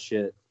lose my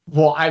shit.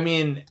 Well, I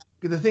mean,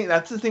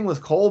 that's the thing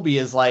with Colby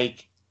is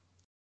like,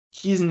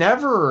 he's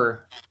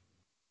never.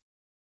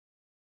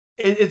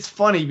 It's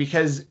funny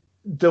because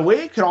the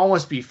way it could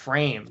almost be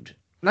framed,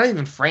 not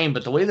even framed,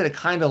 but the way that it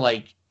kind of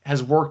like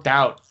has worked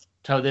out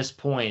to this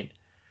point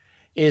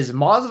is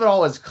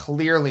Masvidal is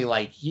clearly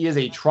like, he is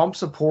a Trump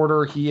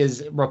supporter. He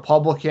is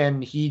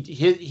Republican.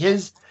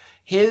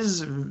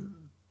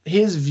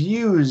 His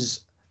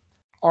views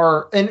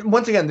are, and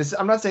once again, this,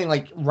 I'm not saying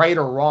like right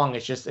or wrong,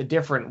 it's just a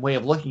different way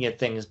of looking at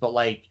things, but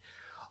like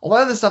a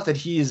lot of the stuff that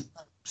he's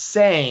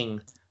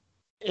saying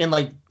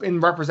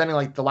in representing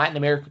like the Latin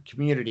American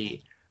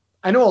community,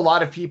 I know a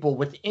lot of people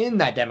within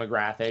that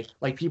demographic,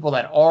 like people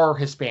that are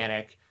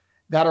Hispanic,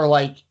 that are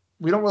like,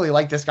 we don't really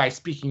like this guy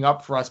speaking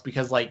up for us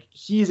because like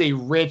he's a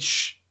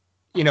rich,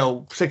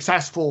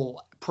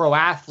 successful pro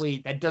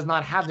athlete that does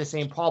not have the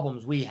same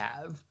problems we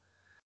have.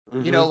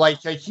 Mm-hmm.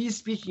 Like he's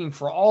speaking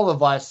for all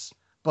of us,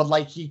 but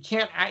like he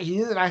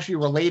isn't actually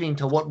relating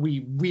to what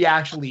we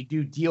actually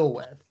do deal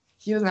with.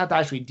 He doesn't have to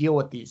actually deal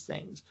with these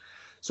things.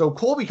 So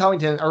Colby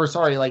Covington,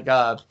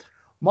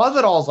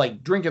 Masvidal's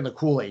like drinking the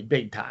Kool-Aid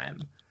big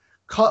time.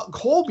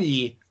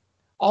 Colby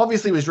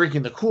obviously was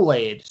drinking the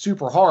Kool-Aid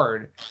super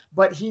hard,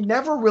 but he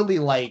never really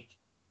like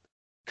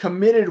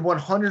committed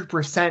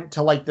 100%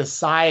 to like the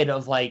side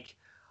of like,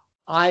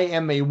 I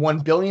am a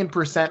 1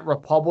 billion%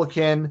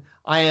 Republican.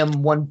 I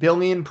am 1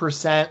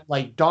 billion%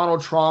 like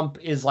Donald Trump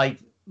is like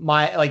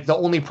the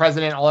only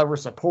president I'll ever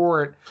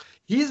support.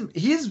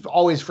 He's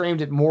always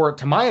framed it more,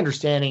 to my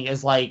understanding,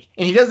 as like,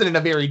 and he does it in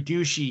a very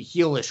douchey,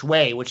 heelish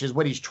way, which is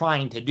what he's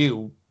trying to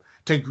do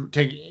to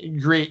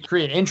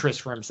create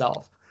interest for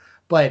himself.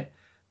 But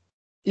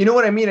you know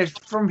what I mean?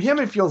 From him,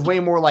 it feels way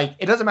more like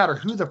it doesn't matter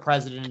who the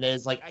president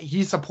is. Like,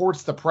 he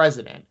supports the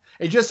president.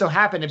 It just so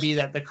happened to be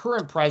that the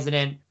current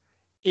president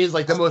is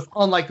like the most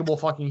unlikable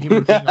fucking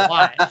human being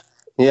alive.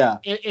 Yeah.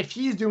 If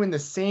he's doing the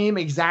same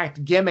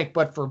exact gimmick,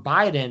 but for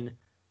Biden,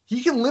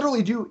 he can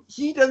literally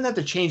he doesn't have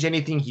to change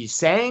anything he's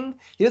saying.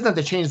 He doesn't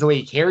have to change the way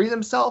he carries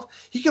himself.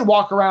 He can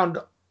walk around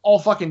all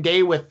fucking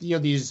day with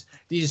these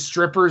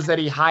strippers that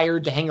he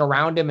hired to hang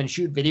around him and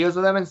shoot videos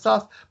of them and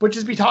stuff, but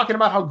just be talking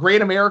about how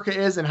great America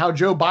is and how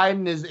Joe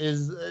Biden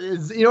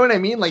is you know what I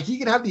mean? Like he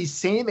can have the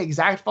same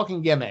exact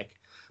fucking gimmick,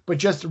 but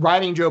just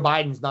riding Joe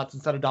Biden's nuts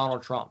instead of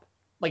Donald Trump.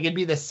 Like it'd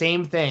be the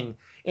same thing,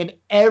 and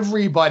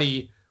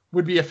everybody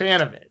would be a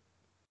fan of it.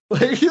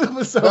 Like,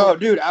 so, oh,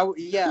 dude,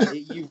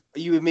 you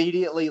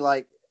immediately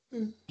like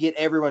get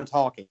everyone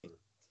talking.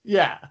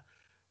 Yeah.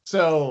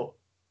 So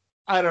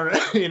I don't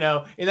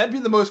know, and that'd be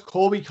the most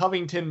Colby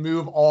Covington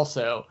move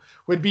also,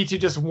 would be to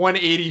just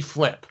 180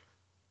 flip.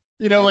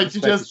 Like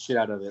to just the shit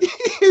out of it.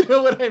 You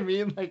know what I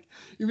mean? Like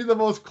it'd be the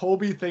most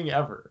Colby thing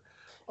ever.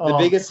 The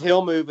biggest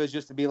heel move is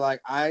just to be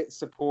like, I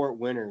support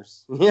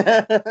winners.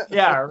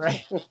 Yeah,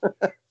 right.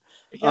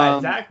 Yeah,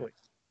 exactly.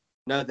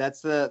 No,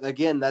 that's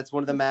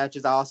one of the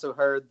matches. I also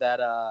heard that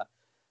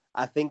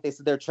I think they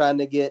said they're trying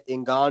to get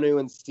Ngannou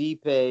and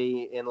Stipe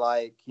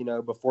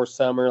in before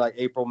summer, like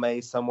April,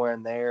 May, somewhere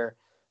in there,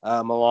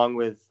 along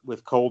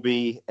with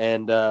Colby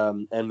and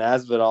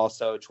Masvidal.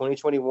 So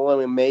 2021,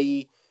 we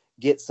may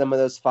get some of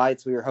those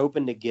fights we were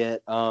hoping to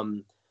get.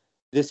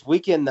 This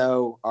weekend,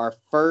 though, our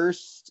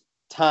first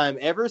time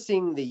ever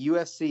seeing the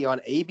UFC on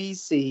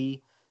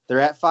ABC. They're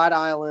at Fight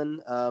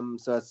Island,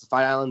 so it's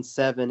Fight Island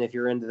 7 if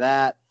you're into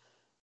that.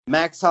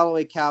 Max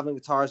Holloway, Calvin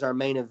Guitar is our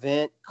main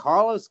event.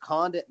 Carlos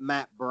Condit,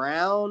 Matt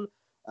Brown.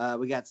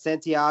 We got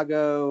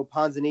Santiago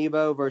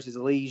Ponzinibbio versus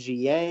Li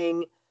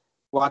Jiang.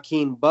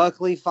 Joaquin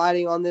Buckley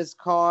fighting on this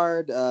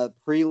card.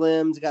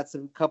 Prelims got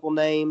some couple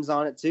names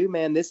on it too.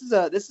 Man, this is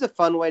a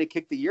fun way to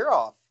kick the year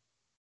off.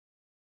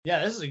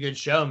 Yeah, this is a good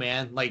show,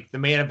 man. Like the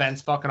main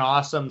event's fucking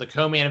awesome. The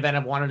co-main event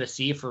I've wanted to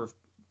see for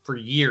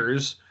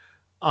years.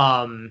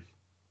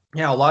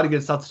 A lot of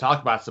good stuff to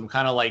talk about. Some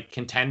kind of like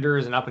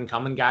contenders and up and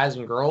coming guys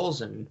and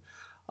girls, and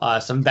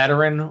some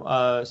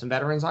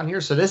veterans on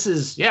here. So this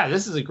is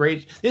a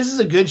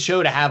good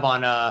show to have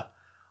on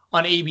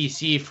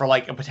ABC for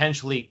like a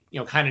potentially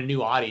kind of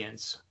new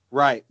audience.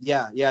 Right.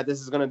 Yeah.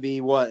 This is going to be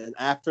an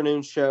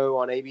afternoon show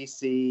on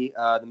ABC.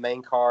 The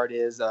main card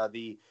is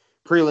the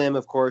prelim,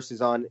 of course,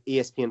 is on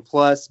ESPN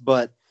Plus.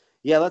 But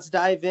yeah, let's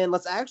dive in.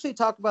 Let's actually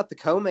talk about the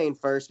co-main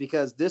first,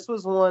 because this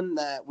was one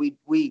that we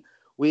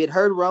had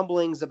heard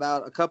rumblings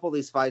about a couple of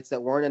these fights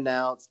that weren't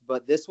announced,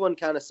 but this one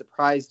kind of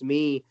surprised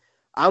me.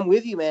 I'm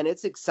with you, man.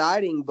 It's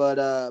exciting, but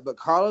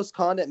Carlos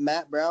Condit,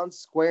 Matt Brown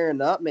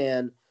squaring up,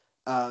 man.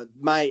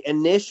 My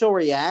initial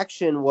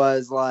reaction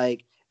was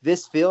like,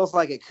 this feels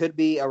like it could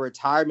be a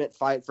retirement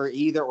fight for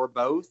either or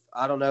both.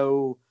 I don't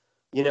know,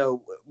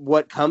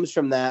 what comes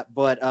from that,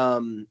 but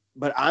I'm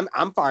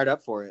fired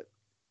up for it.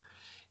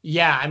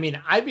 Yeah, I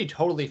mean, I'd be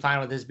totally fine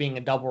with this being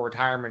a double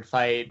retirement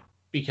fight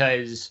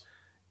because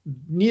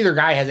neither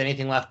guy has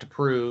anything left to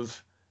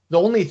prove. The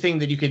only thing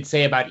that you could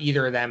say about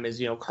either of them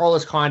is,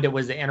 Carlos Condit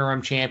was the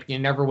interim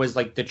champion, never was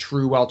like the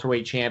true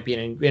welterweight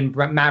champion, and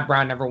Matt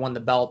Brown never won the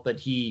belt, but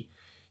he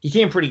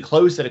came pretty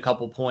close at a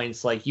couple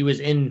points. Like he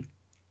was in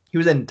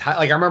like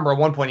I remember at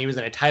one point he was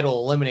in a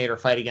title eliminator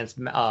fight against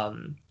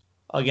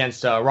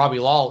Robbie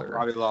Lawler.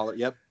 Robbie Lawler,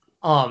 yep.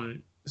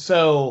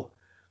 So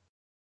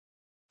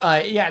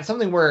it's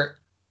something where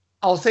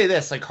I'll say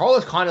this, like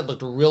Carlos Condit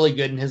looked really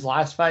good in his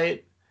last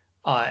fight.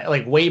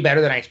 Like way better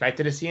than I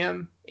expected to see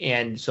him.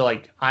 And so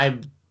like,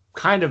 I'm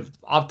kind of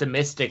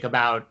optimistic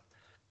about,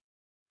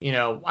 I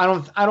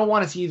don't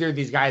want to see either of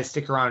these guys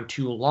stick around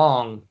too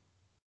long,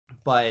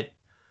 but,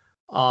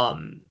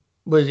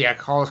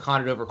 Carlos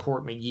Condit over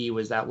Court McGee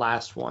was that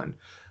last one.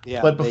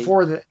 Yeah. But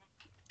before that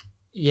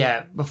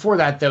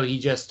though,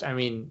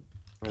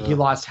 he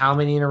lost how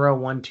many in a row?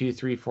 1, 2,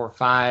 3, 4,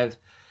 5.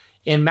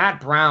 And Matt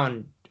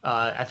Brown,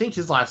 I think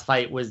his last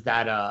fight was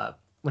that,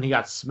 when he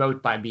got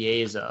smoked by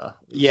Bieza.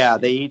 Yeah,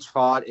 they each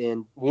fought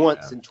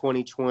once in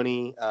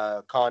 2020,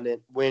 Condit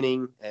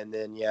winning, and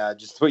then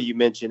just what you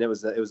mentioned, it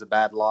was a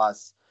bad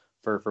loss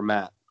for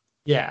Matt.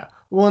 Yeah,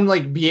 well, and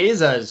like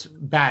Bieza's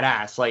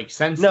badass. Like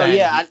since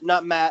then,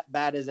 not Matt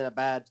bad isn't a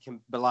bad,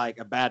 but like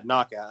a bad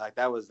knockout. Like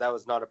that was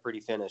not a pretty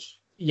finish.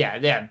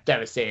 Yeah,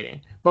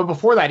 devastating. But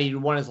before that, he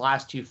won his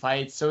last 2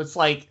 fights, so it's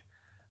like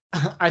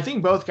I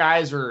think both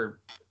guys are.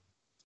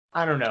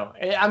 I don't know.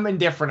 I'm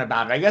indifferent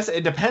about it. I guess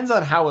it depends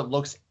on how it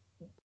looks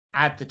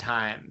at the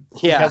time.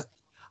 Yeah. Because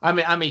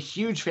I'm a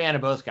huge fan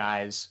of both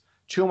guys.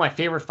 2 of my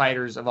favorite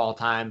fighters of all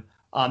time.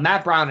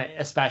 Matt Brown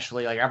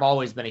especially. Like I've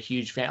always been a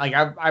huge fan. Like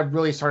I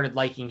really started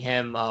liking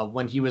him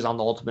when he was on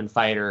The Ultimate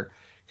Fighter,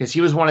 because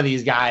he was one of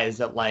these guys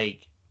that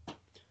like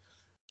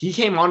he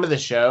came onto the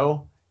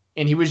show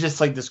and he was just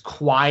like this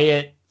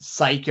quiet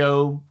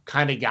psycho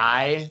kind of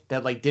guy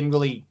that like didn't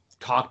really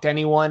talk to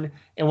anyone.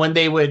 And when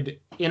they would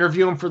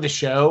interview him for the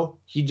show,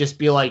 he'd just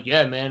be like,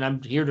 yeah, man,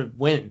 I'm here to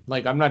win.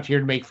 Like, I'm not here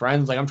to make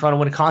friends. Like, I'm trying to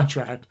win a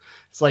contract.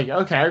 It's like,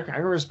 okay, I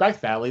can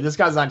respect that. Like, this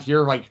guy's not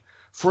here, like,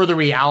 for the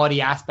reality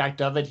aspect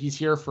of it. He's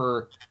here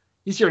to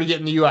get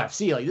in the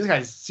UFC. Like, this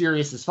guy's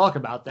serious as fuck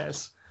about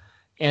this.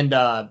 And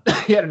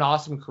he had an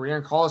awesome career.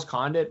 And Carlos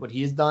Condit, what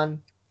he's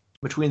done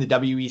between the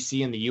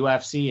WEC and the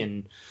UFC,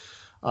 and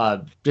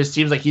just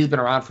seems like he's been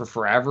around for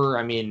forever.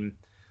 I mean,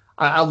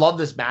 I love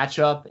this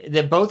matchup.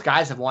 That both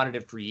guys have wanted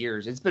it for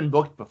years. It's been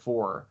booked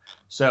before,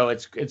 so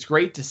it's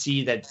great to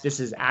see that this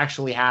is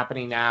actually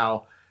happening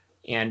now.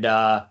 And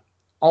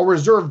I'll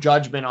reserve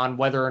judgment on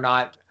whether or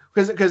not,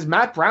 because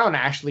Matt Brown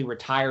actually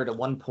retired at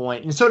one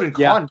point, and so did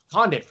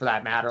Condit for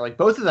that matter. Like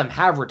both of them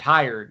have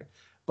retired,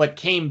 but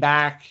came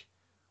back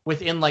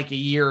within like a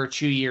year or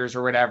 2 years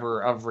or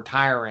whatever of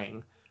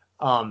retiring.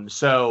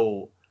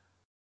 So,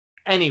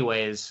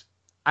 anyways.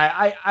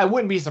 I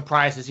wouldn't be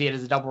surprised to see it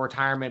as a double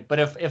retirement, but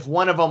if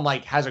one of them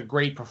like has a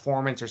great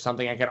performance or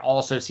something, I could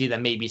also see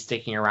them maybe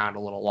sticking around a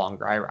little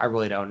longer. I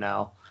really don't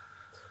know.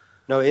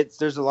 No,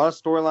 there's a lot of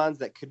storylines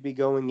that could be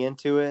going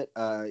into it.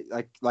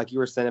 Like you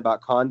were saying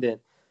about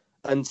Condit,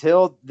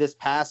 until this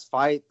past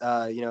fight,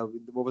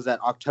 what was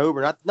that,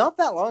 October? Not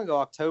that long ago,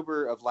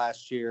 October of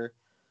last year.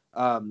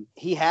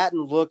 He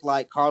hadn't looked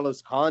like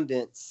Carlos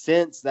Condit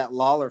since that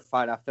Lawler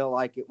fight. I felt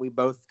like we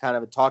both kind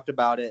of talked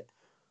about it.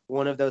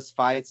 One of those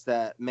fights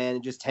that, man,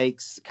 it just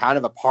takes kind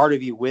of a part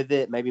of you with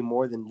it, maybe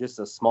more than just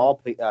a small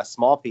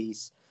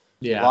piece.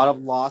 Yeah. A lot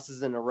of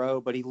losses in a row,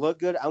 but he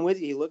looked good. I'm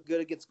with you. He looked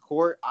good against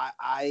Court.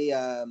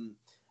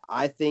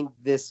 I think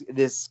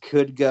this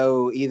could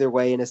go either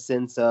way in a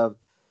sense of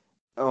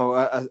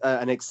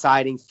an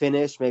exciting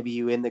finish. Maybe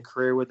you end the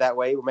career with that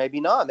way, or maybe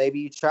not.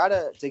 Maybe you try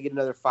to get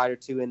another fight or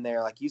two in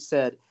there. Like you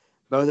said,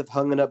 both have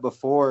hung it up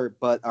before,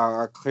 but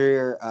are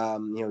clear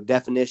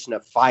definition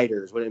of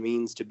fighters, what it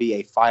means to be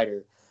a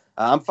fighter.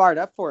 I'm fired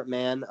up for it,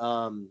 man.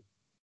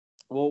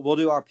 We'll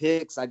do our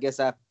picks, I guess,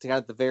 at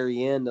the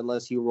very end,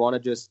 unless you want to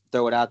just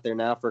throw it out there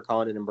now for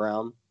Condit and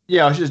Brown.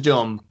 Yeah, let's just do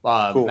them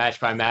Cool. match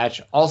by match.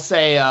 I'll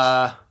say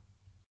I'm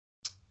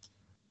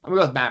gonna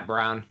go with Matt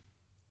Brown.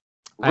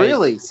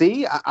 Really?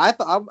 See, I'm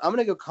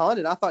gonna go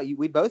Condit. I thought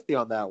we'd both be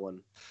on that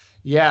one.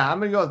 Yeah, I'm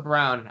gonna go with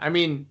Brown. I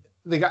mean,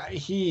 the guy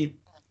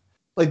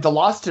the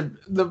loss to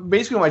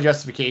basically my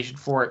justification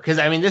for it, because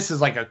I mean this is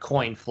like a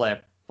coin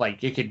flip.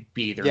 Like it could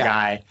be either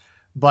guy.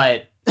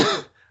 But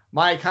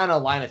my kind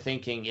of line of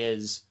thinking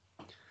is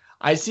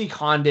I see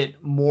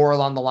Condit more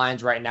along the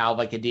lines right now of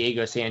like a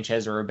Diego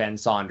Sanchez or a Ben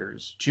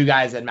Saunders, two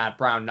guys that Matt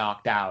Brown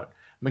knocked out.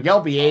 Miguel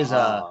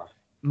Baeza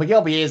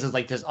is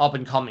like this up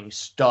and coming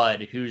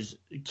stud who's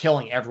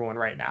killing everyone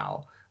right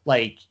now.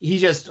 Like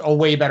he's just a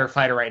way better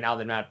fighter right now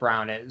than Matt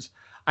Brown is.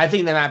 I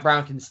think that Matt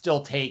Brown can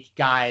still take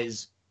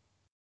guys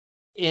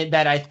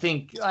that I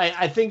think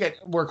that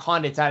where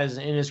Condit's at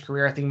in his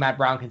career, I think Matt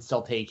Brown can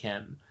still take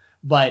him.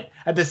 But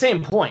at the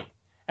same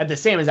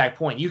exact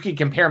point, you could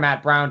compare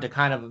Matt Brown to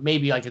kind of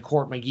maybe like a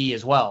Court McGee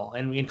as well.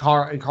 And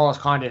Carlos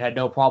Condit had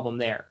no problem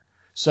there.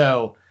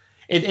 So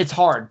it's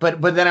hard. But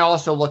then I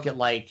also look at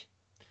like,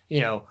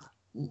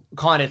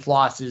 Condit's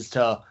losses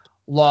to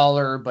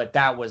Lawler, but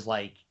that was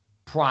like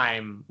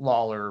prime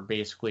Lawler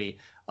basically.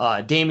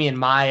 Damian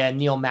Maia,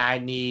 Neil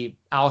Magny,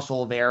 Alex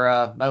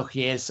Oliveira, Michael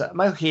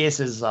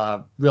Chiesa is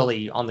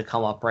really on the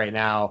come up right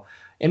now.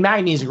 And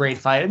Magny's a great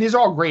fighter. These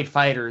are all great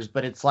fighters,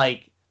 but it's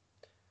like,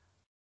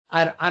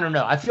 I don't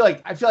know. I feel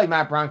like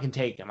Matt Brown can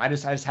take him. I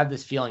just have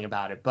this feeling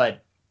about it,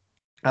 but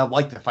I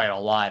like the fight a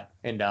lot,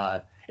 and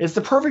it's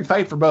the perfect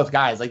fight for both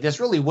guys. Like this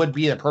really would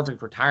be the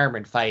perfect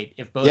retirement fight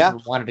if both of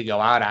them wanted to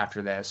go out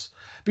after this,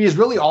 because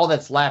really all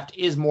that's left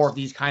is more of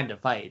these kind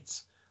of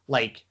fights,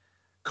 like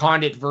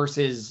Condit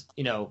versus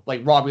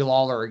like Robbie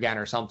Lawler again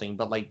or something.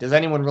 But like, does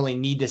anyone really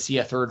need to see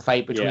a third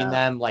fight between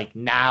them like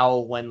now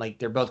when like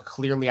they're both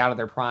clearly out of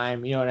their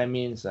prime? You know what I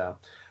mean? So.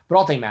 But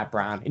I'll take Matt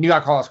Brown. And you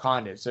got Carlos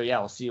Condit. So, yeah,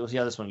 we'll see how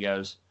this one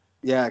goes.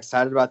 Yeah,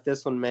 excited about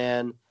this one,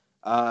 man.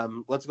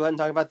 Let's go ahead and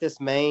talk about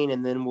this main,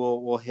 and then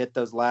we'll hit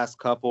those last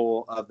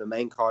couple of the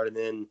main card, and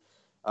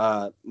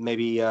then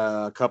maybe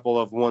a couple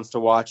of ones to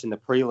watch in the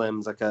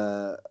prelims, like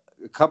a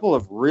couple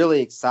of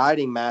really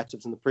exciting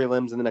matchups in the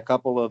prelims, and then a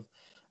couple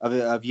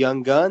of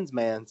young guns,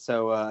 man.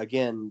 So,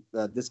 again,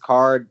 this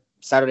card,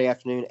 Saturday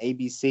afternoon,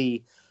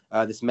 ABC,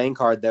 this main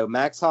card, though,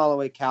 Max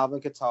Holloway,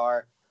 Calvin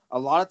Kattar. A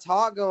lot of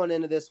talk going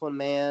into this one,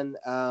 man.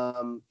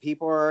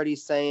 People are already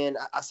saying,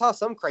 I saw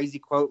some crazy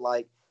quote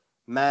like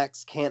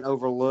Max can't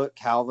overlook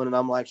Calvin. And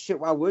I'm like, shit,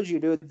 why would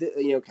you do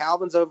it?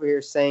 Calvin's over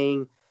here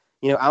saying,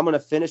 I'm going to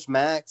finish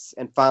Max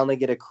and finally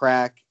get a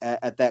crack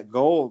at that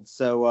gold.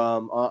 So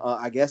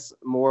I guess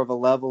more of a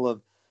level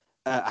of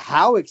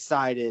how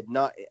excited,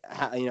 how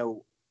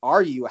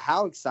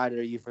excited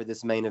are you for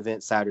this main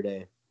event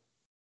Saturday?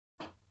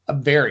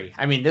 Very.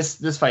 I mean,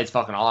 this fight's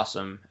fucking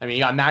awesome. I mean,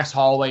 you got Max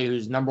Holloway,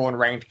 who's number one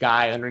ranked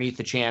guy underneath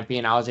the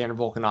champion, Alexander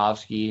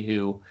Volkanovski,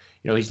 who,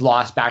 he's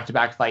lost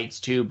back-to-back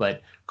fights too,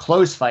 but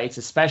close fights,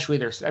 especially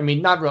their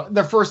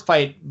first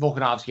fight,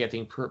 Volkanovski, I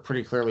think,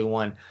 pretty clearly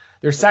won.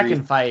 Their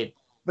second fight,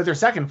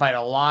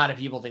 a lot of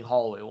people think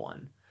Holloway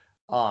won.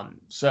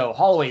 So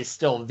Holloway is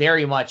still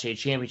very much a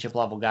championship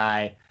level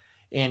guy.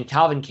 And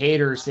Calvin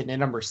Kattar is sitting at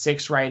number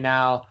 6 right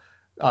now.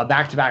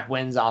 Back-to-back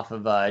wins off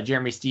of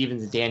Jeremy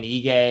Stevens and Dan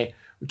Ige.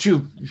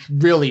 Two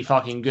really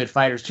fucking good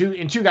fighters,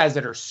 two guys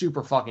that are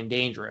super fucking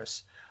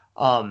dangerous.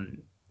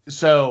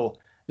 So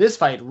this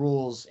fight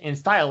rules, and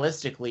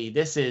stylistically,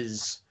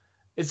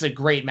 it's a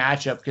great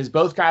matchup because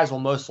both guys will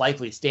most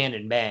likely stand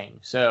and bang.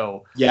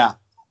 So yeah,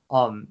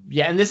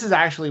 Yeah, and this is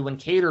actually when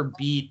Cater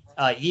beat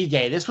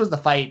Ige. This was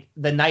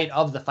the night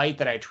of the fight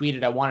that I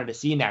tweeted I wanted to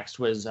see next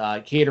was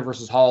Cater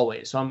versus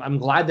Holloway. So I'm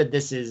glad that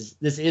this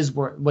is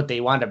what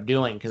they wound up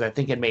doing because I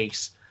think it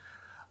makes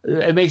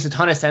a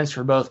ton of sense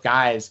for both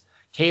guys.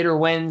 Cater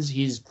wins.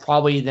 He's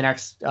probably the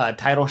next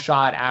title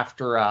shot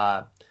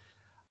after.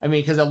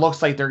 Because it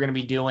looks like they're going to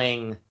be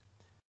doing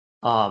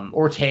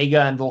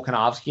Ortega and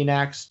Volkanovski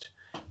next,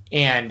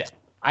 and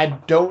I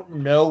don't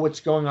know what's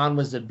going on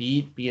with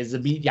Zabit because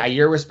Zabit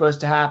Yair was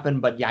supposed to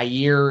happen, but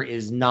Yair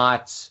is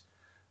not.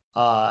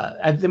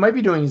 They might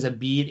be doing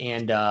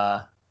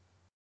Zabit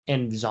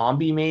and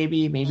Zombie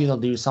maybe. Maybe they'll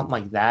do something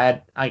like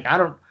that. I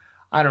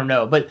don't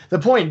know. But the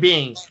point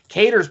being,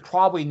 Cater's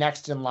probably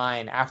next in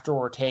line after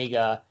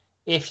Ortega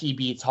if he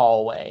beats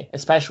Holloway,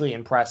 especially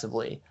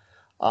impressively.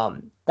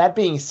 That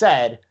being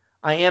said,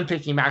 I am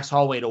picking Max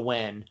Holloway to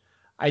win.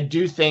 I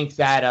do think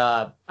that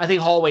I think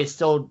Holloway's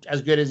still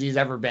as good as he's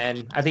ever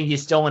been. I think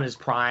he's still in his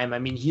prime. I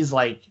mean, he's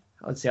like,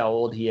 let's see how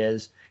old he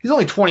is. He's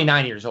only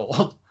 29 years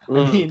old.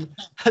 I mean,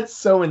 that's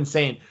so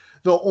insane.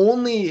 The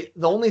only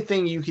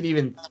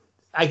thing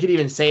I could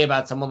even say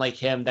about someone like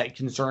him that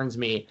concerns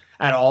me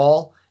at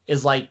all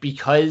is like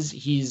because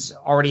he's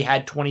already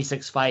had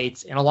 26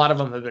 fights and a lot of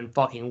them have been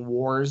fucking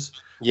wars.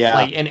 Yeah.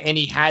 Like and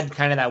he had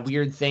kind of that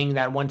weird thing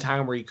that one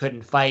time where he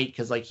couldn't fight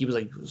because like he was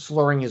like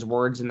slurring his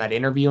words in that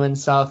interview and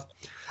stuff.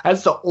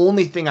 That's the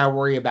only thing I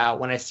worry about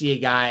when I see a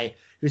guy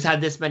who's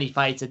had this many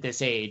fights at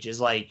this age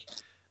is like,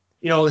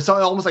 it's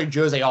almost like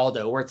Jose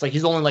Aldo, where it's like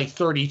he's only like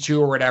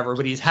 32 or whatever,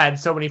 but he's had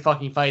so many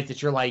fucking fights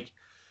that you're like,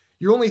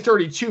 you're only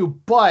 32,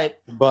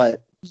 but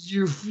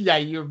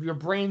your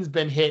brain's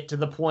been hit to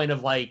the point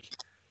of like,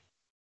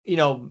 you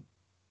know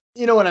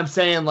what I'm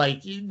saying?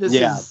 Like this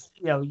is,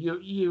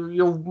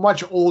 you're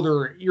much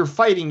older. Your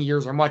fighting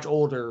years are much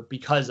older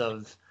because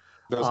of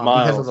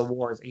because of the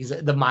wars,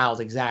 the miles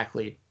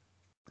exactly.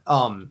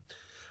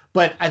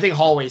 But I think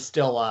Holloway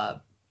still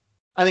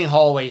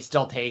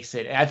takes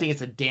it. I think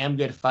it's a damn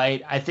good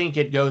fight. I think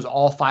it goes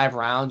all 5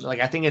 rounds. Like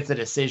I think it's a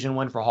decision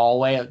win for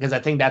Holloway because I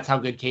think that's how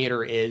good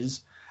Cater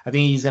is. I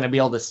think he's going to be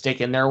able to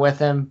stick in there with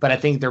him, but I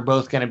think they're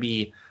both going to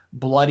be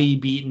bloody,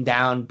 beaten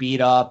down,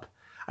 beat up.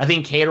 I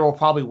think Cater will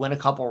probably win a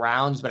couple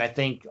rounds, but I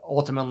think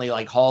ultimately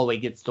like Holloway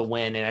gets the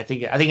win, and I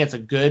think it's a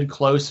good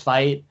close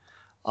fight.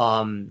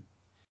 And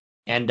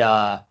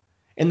the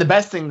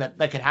best thing that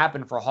could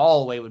happen for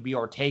Holloway would be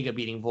Ortega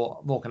beating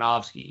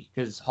Volkanovski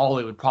because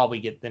Holloway would probably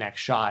get the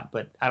next shot,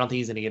 but I don't think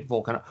he's going to get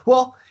Volkanovski.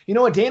 Well, you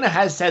know what? Dana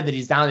has said that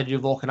he's down to do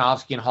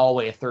Volkanovski and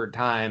Holloway a third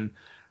time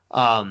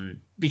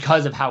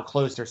because of how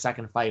close their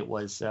second fight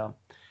was. So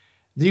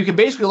you can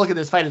basically look at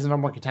this fight as a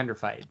number one contender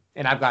fight,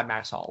 and I've got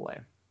Max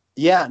Holloway.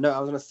 Yeah, no, I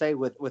was going to say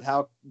with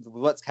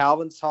what's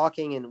Calvin's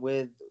talking and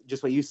with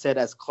just what you said,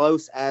 as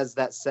close as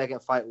that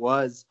second fight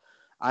was,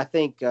 I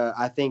think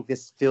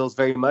this feels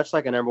very much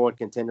like a number one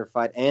contender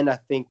fight, and I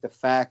think the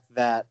fact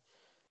that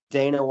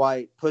Dana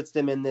White puts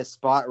them in this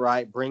spot,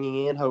 right,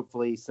 bringing in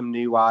hopefully some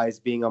new eyes,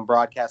 being on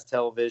broadcast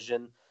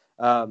television,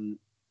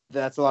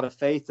 that's a lot of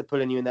faith to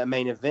put in you in that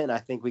main event. I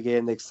think we get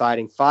an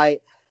exciting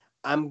fight.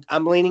 I'm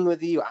leaning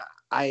with you.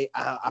 I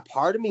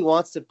part of me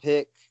wants to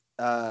pick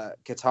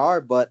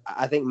Qatar, but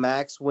I think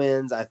Max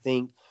wins. I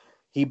think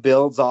he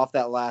builds off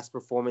that last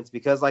performance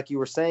because, like you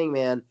were saying,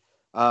 man.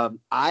 I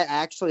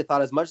actually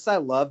thought, as much as I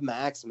love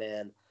Max,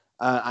 man,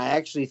 I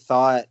actually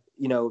thought,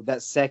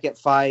 that second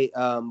fight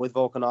with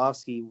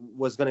Volkanovski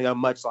was going to go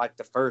much like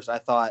the first. I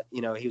thought,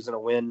 he was going to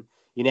win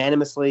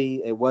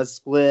unanimously. It was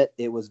split.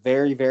 It was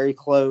very, very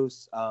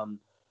close.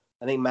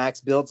 I think Max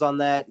builds on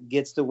that,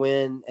 gets the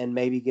win, and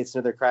maybe gets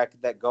another crack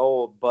at that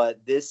gold.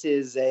 But this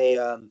is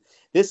an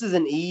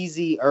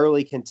easy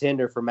early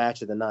contender for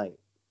match of the night.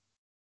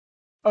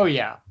 Oh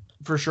yeah,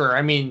 for sure.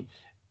 I mean,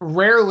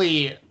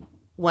 rarely.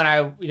 When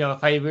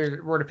if I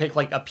were to pick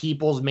like a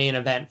people's main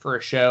event for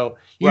a show,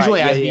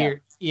 usually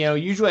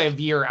I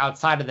veer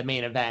outside of the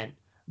main event.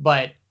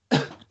 But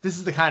this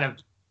is the kind of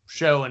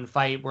show and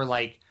fight where,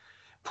 like,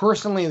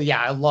 personally,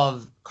 I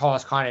love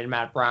Carlos Condit and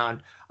Matt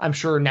Brown. I'm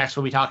sure next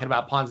we'll be talking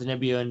about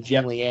Ponzinibbio and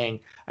Jin Liang.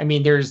 I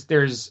mean, there's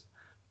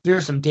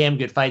some damn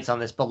good fights on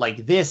this, but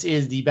like this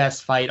is the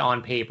best fight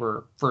on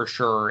paper for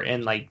sure.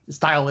 And like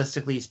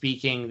stylistically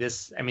speaking,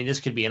 this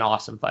could be an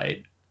awesome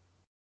fight.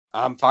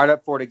 I'm fired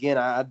up for it again.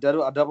 I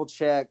double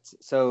checked.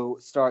 So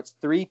starts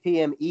 3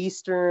 p.m.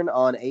 Eastern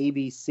on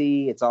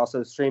ABC. It's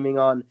also streaming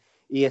on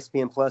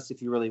ESPN Plus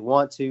if you really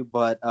want to.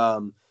 But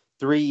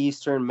 3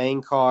 Eastern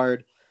main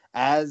card.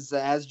 As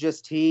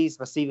just teased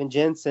by Steven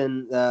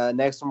Jensen,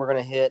 next one we're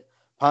going to hit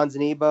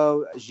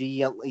Ponzinibbio,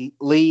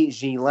 Li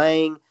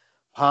Zhilang.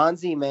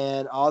 Ponzi,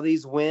 man, all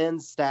these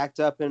wins stacked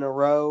up in a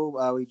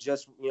row.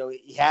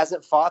 He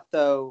hasn't fought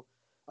though.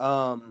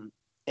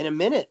 In a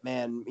minute,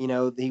 man,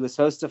 he was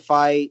supposed to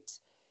fight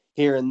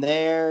here and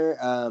there.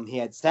 He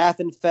had staph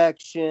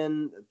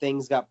infection.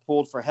 Things got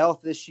pulled for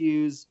health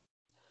issues.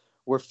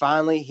 We're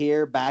finally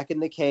here back in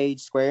the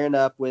cage, squaring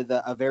up with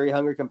a very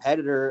hungry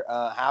competitor.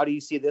 How do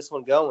you see this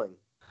one going?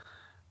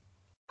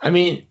 I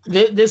mean,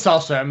 this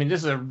also, I mean,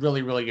 this is a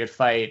really, really good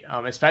fight,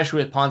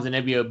 especially with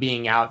Ponzinibbio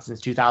being out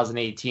since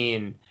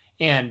 2018.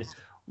 And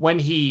when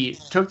he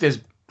took this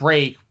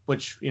break,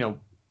 which,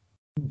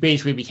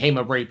 basically became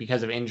a break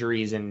because of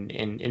injuries and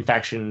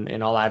infection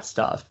and all that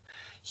stuff,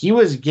 he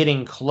was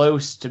getting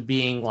close to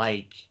being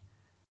like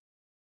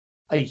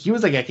he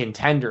was like a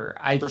contender.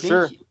 I For think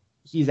sure.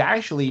 he's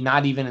actually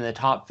not even in the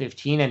top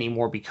 15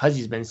 anymore because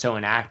he's been so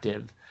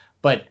inactive.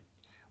 But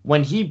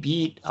when he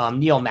beat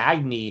Neil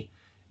Magny,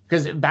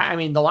 because I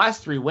mean the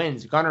last three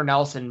wins, Gunnar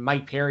Nelson,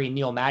 Mike Perry,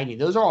 Neil Magny,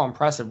 those are all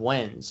impressive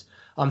wins.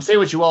 Say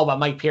what you will about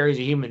Mike Perry as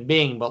a human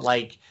being, but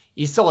like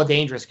he's still a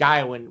dangerous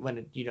guy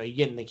when you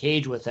get in the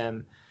cage with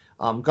him.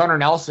 Gunnar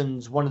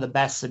Nelson's one of the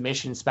best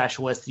submission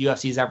specialists the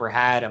UFC's ever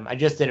had. I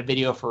just did a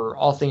video for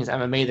All Things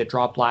MMA that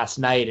dropped last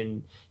night,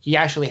 and he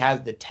actually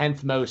has the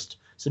 10th most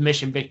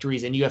submission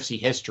victories in UFC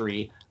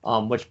history,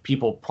 which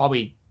people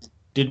probably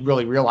didn't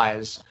really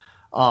realize.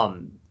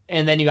 And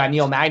then you got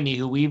Neil Magny,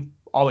 who we've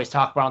always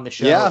talked about on the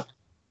show. Yeah.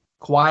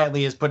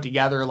 Quietly has put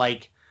together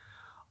like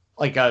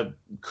a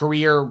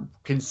career,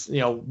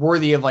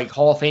 worthy of like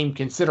Hall of Fame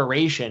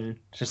consideration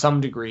to some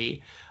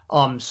degree.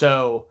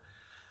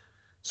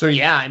 So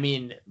yeah, I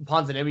mean,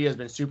 Ponzinibbio has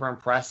been super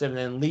impressive. And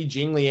then Li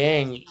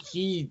Jingliang,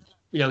 he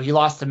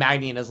lost to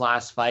Magny in his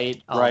last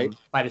fight, Right.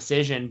 by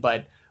decision.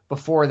 But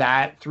before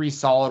that, 3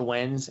 solid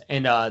wins.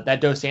 And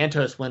that Dos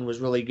Santos win was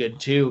really good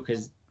too,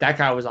 because that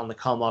guy was on the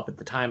come up at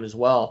the time as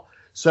well.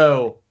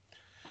 So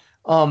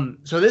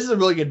this is a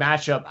really good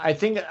matchup. I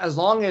think as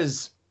long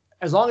as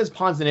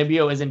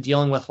Ponzinibbio isn't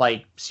dealing with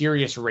like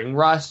serious ring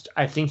rust,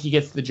 I think he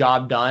gets the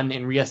job done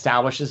and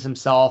reestablishes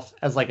himself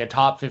as like a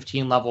top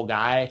 15 level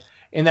guy.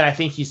 And then I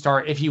think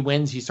if he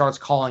wins, he starts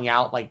calling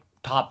out like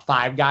top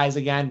 5 guys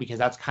again, because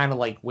that's kind of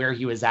like where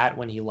he was at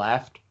when he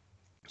left.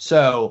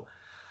 So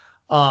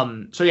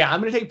yeah,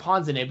 I'm going to take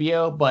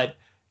Ponzinibbio, but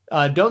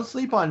don't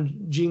sleep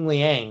on Jing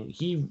Liang.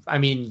 He's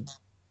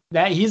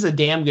a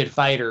damn good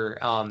fighter.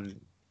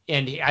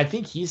 And I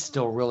think he's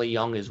still really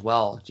young as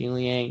well. Jing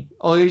Liang.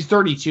 Oh, he's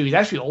 32. He's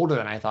actually older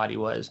than I thought he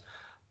was.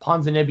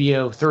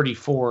 Ponzinibbio,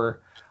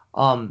 34.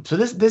 So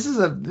this is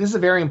a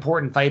very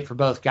important fight for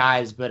both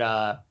guys, but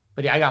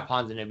yeah, I got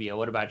Ponzinibbio.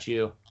 What about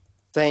you?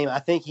 Same. I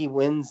think he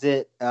wins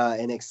it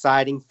in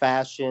exciting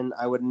fashion.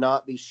 I would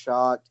not be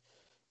shocked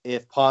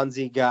if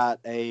Ponzi got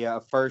a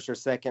first or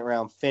second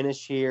round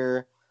finish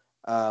here.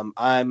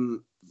 I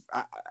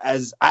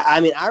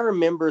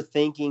remember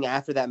thinking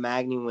after that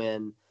Magny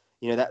win,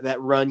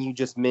 that run you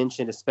just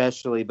mentioned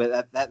especially,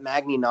 but that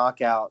Magny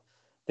knockout,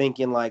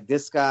 thinking like,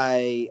 this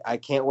guy, I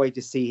can't wait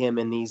to see him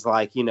in these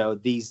like,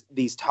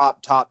 these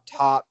top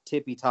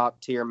tippy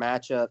top tier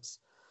matchups.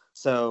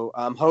 So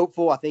I'm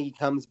hopeful. I think he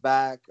comes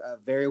back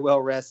very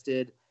well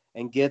rested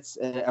and gets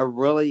a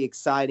really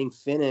exciting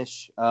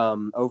finish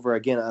over,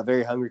 again, a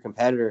very hungry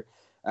competitor.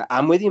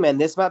 I'm with you, man.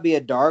 This might be a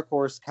dark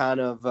horse kind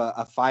of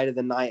a fight of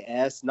the night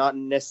not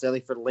necessarily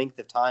for length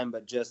of time,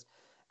 but just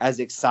as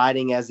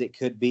exciting as it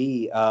could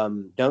be.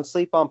 Don't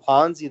sleep on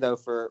Ponzi, though,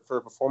 for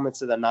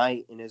performance of the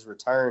night in his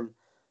return.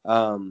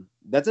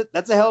 That's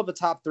a hell of a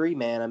top 3,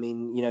 man. I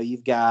mean,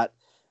 you've got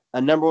a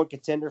number 1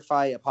 contender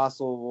fight, a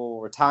possible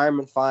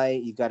retirement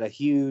fight. You've got a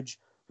huge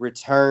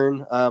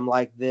return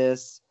like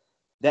this.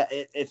 That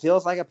it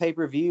feels like a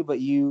pay-per-view, but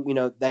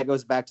that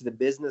goes back to the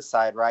business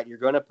side, right? You're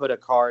going to put a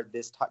card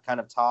this kind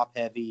of top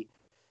heavy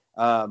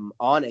on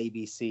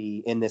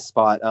ABC in this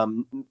spot.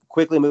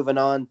 Quickly moving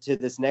on to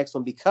this next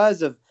one,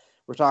 because of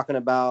we're talking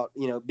about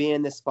being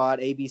in this spot,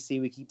 ABC.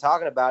 We keep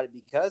talking about it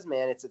because,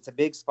 man, it's a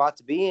big spot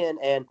to be in.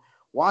 And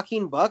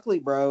Joaquin Buckley,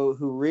 bro,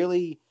 who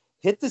really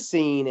hit the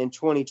scene in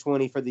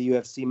 2020 for the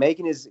UFC,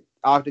 making his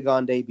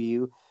Octagon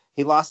debut.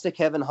 He lost to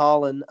Kevin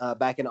Holland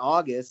back in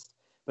August,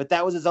 but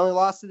that was his only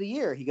loss of the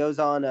year. He goes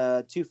on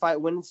a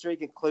 2-fight winning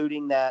streak,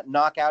 including that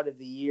knockout of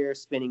the year,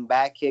 spinning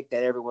back kick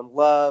that everyone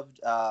loved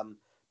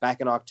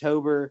back in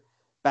October.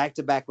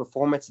 Back-to-back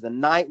performance of the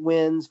night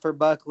wins for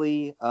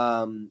Buckley.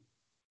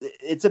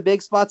 It's a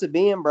big spot to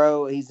be in,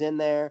 bro. He's in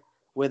there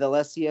with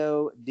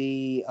Alessio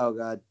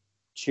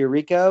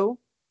Chirico,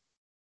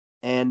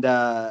 and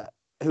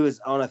who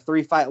is on a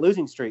 3-fight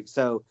losing streak.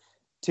 So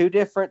 2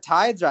 different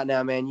tides right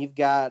now, man. You've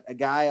got a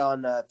guy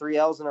on 3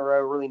 L's in a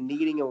row really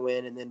needing a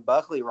win, and then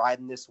Buckley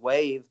riding this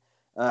wave.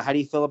 How do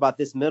you feel about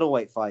this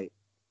middleweight fight?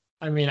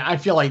 I mean, I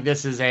feel like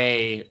this is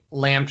a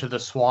lamb to the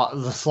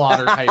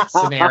slaughter type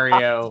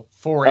scenario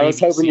for I was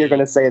ABC. hoping you're going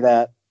to say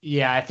that.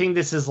 Yeah, I think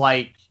this is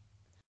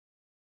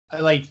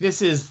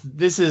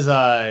this is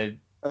a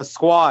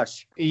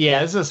squash.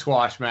 Yeah, this is a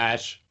squash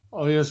match.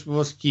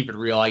 We'll keep it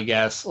real, I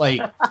guess.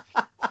 Like,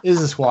 this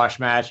is a squash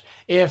match.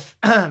 If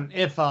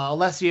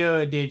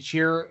Alessio did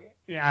cheer,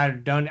 I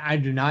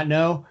do not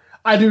know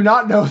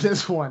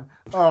this one.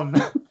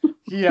 I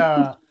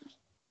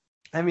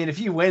mean, if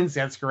he wins,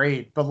 that's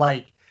great. But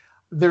like,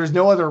 there's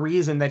no other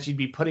reason that you'd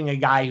be putting a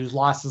guy who's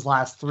lost his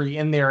last 3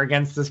 in there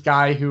against this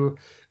guy who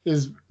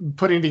is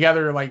putting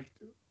together like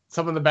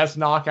some of the best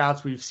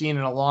knockouts we've seen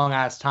in a long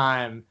ass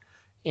time,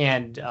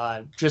 and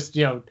just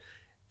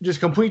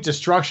complete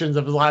destructions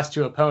of his last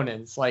 2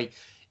 opponents. Like,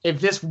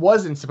 if this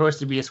wasn't supposed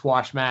to be a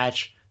squash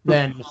match,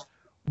 then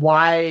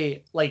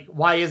why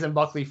isn't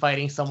Buckley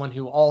fighting someone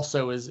who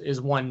also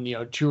is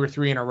won, 2 or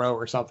 3 in a row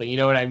or something? You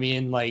know what I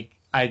mean?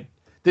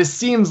 This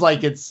seems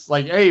like it's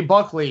like, hey,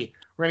 Buckley,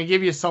 we're gonna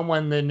give you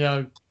someone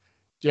that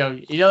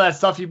that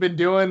stuff you've been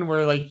doing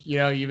where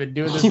you've been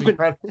doing this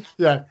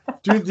yeah,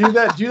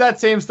 do that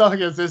same stuff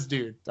against this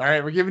dude. All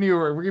right, we're giving you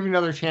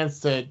another chance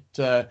to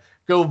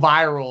go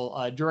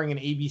viral during an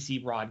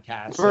ABC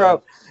broadcast.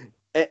 Bro,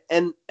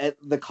 and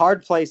the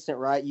card placement,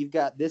 right? You've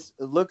got this.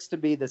 It looks to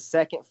be the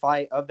second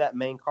fight of that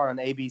main card on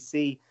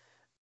ABC.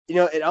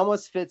 It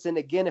almost fits in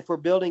again. If we're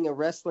building a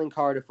wrestling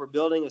card, if we're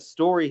building a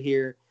story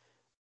here,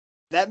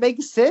 that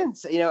makes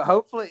sense.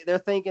 Hopefully they're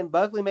thinking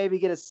Buckley maybe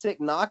get a sick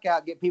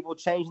knockout, get people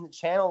changing the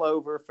channel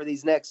over for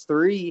these next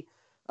 3.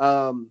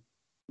 Man,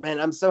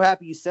 I'm so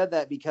happy you said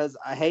that because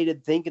I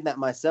hated thinking that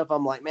myself.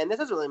 I'm like, man, this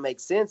doesn't really make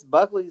sense.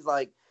 Buckley's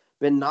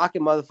been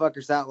knocking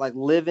motherfuckers out like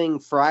living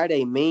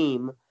Friday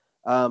meme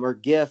or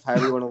GIF,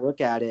 however you want to look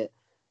at it.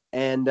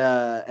 And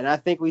I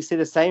think we see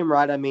the same,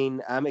 right? I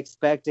mean, I'm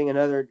expecting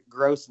another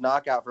gross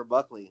knockout for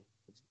Buckley.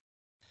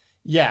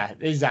 Yeah,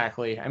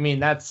 exactly. I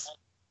mean, that's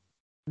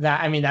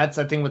I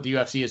think what the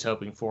UFC is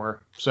hoping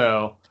for.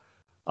 So,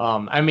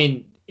 I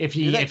mean, if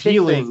he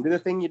do the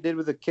thing you did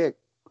with the kick.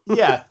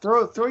 Yeah,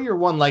 throw your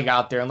one leg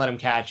out there and let him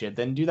catch it.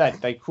 Then do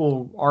that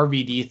cool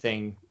RVD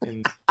thing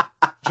and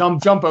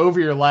jump over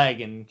your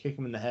leg and kick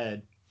him in the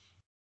head.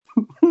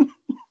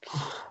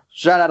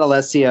 Shout out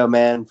Alessio,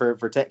 man, for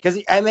because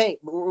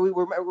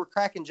we're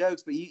cracking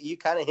jokes, but you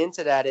kind of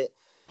hinted at it.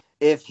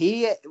 If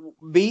he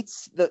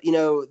beats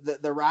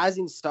the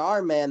rising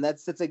star, man,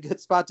 that's a good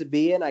spot to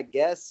be in, I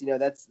guess.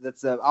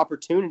 That's an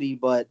opportunity,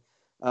 but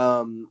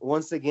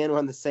once again, we're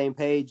on the same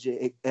page.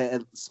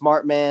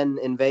 Smart man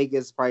in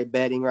Vegas probably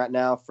betting right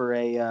now for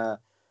a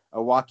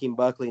Joaquin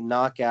Buckley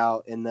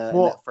knockout in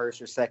that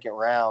first or second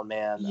round,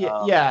 man.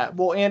 Yeah.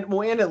 Well,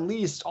 and at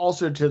least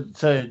also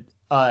to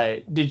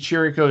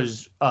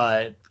Chirico's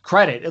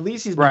credit, at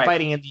least he's been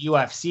fighting in the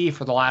UFC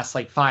for the last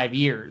 5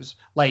 years.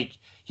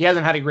 He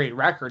hasn't had a great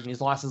record and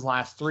he's lost his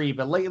last 3,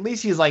 but at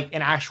least he's an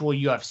actual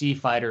UFC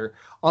fighter.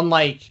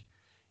 Unlike,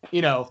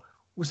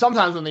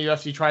 sometimes when the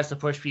UFC tries to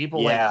push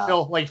people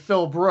like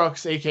Phil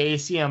Brooks, aka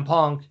CM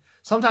Punk,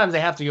 sometimes they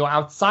have to go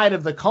outside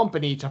of the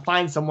company to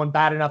find someone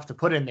bad enough to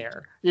put in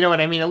there. You know what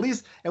I mean? At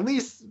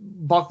least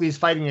Buckley's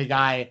fighting a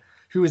guy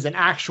who is an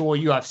actual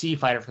UFC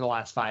fighter for the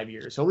last 5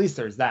 years. So at least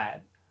there's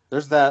that.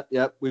 There's that.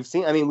 Yep. We've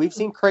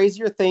seen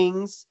crazier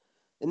things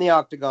in the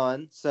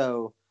octagon.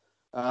 So,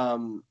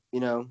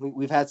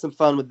 we've had some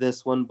fun with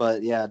this one,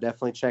 but yeah,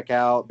 definitely check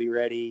out, be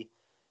ready,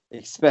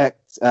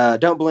 expect,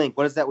 don't blink.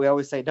 What is that? We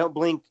always say, don't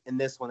blink in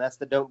this one. That's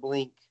the Don't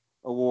Blink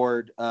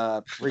award,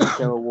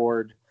 pre-show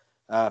award,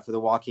 for the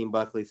Joaquin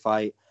Buckley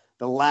fight.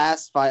 The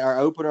last fight, our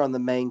opener on the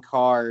main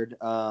card,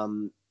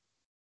 2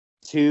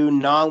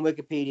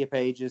 non-Wikipedia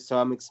pages. So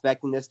I'm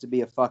expecting this to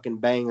be a fucking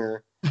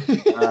banger.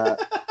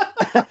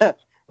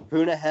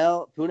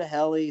 Punahele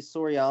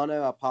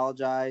Soriano, I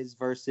apologize,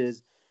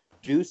 versus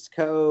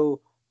Dusko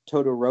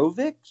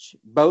Todorovic.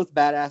 Both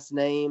badass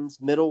names,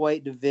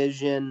 middleweight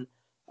division.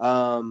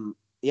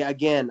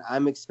 Again,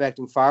 I'm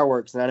expecting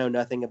fireworks, and I know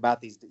nothing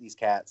about these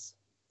cats.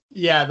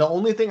 Yeah, the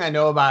only thing I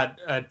know about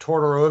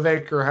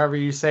Todorovic, or however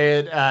you say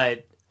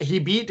it, he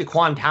beat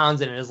Daquan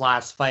Townsend in his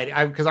last fight.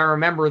 Because I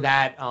remember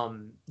that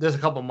this a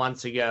couple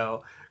months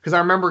ago. Because I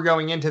remember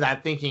going into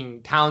that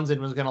thinking Townsend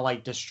was going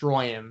to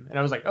destroy him. And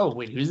I was like, oh,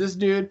 wait, who's this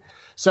dude?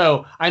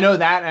 So I know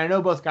that. And I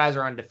know both guys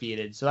are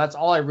undefeated. So that's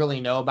all I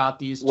really know about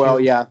these two. Well,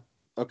 yeah.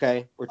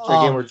 Okay.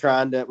 We're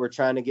trying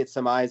to get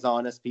some eyes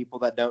on us. People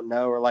that don't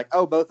know are like,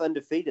 oh, both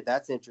undefeated.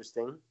 That's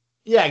interesting.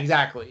 Yeah,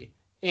 exactly.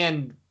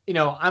 And,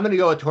 I'm going to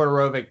go with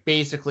Todorovic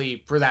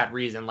basically for that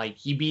reason.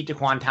 He beat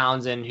Daquan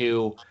Townsend,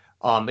 who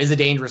is a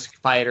dangerous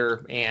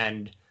fighter.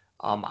 And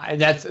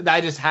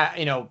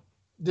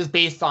just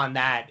based on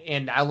that,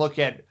 and I look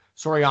at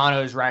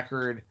Soriano's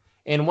record,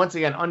 and once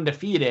again,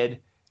 undefeated,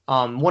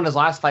 won his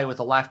last fight with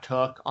a left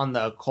hook on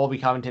the Colby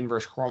Covington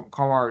versus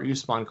Kamaru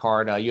Usman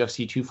card,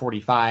 UFC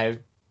 245.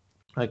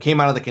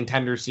 Came out of the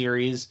Contender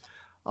Series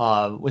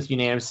with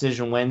unanimous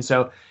decision win.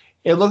 So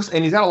it looks,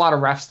 and he's got a lot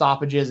of ref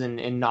stoppages and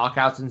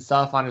knockouts and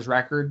stuff on his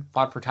record,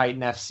 fought for Titan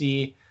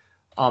FC.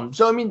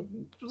 So, I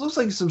mean, it looks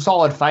like some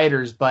solid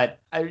fighters, but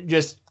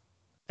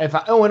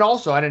and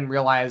also I didn't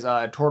realize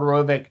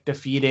Todorovic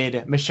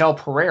defeated Michel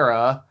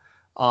Pereira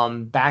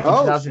back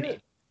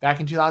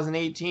in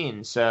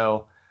 2018.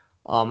 So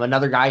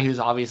another guy who's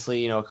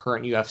obviously a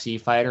current UFC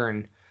fighter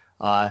and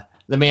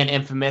the man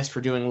infamous for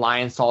doing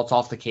lion salts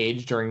off the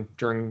cage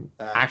during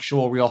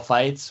actual real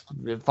fights.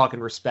 Fucking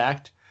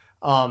respect.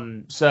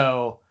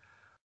 So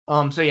yeah,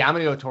 I'm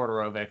gonna go with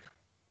Todorovic.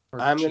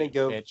 I'm gonna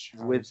go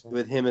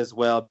with him as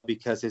well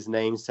because his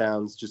name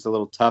sounds just a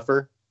little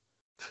tougher.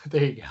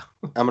 There you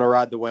go. I'm gonna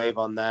ride the wave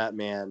on that,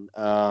 man.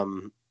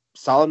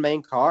 Solid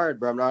main card,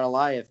 but I'm not gonna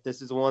lie. If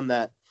this is one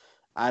that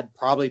I'd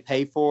probably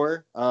pay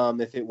for,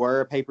 if it were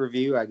a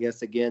pay-per-view, I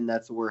guess again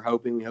that's what we're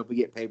hoping. We hope we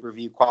get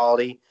pay-per-view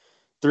quality.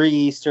 3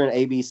 Eastern,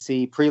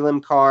 ABC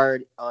prelim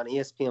card on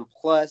ESPN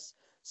Plus.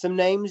 Some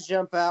names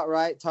jump out,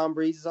 right? Tom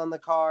Breeze is on the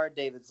card,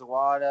 David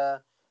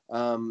Zawada.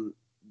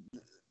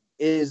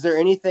 Is there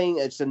anything,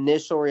 its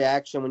initial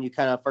reaction when you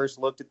kind of first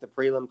looked at the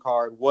prelim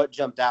card, what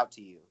jumped out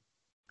to you?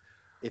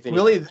 If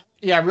anything?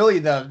 Really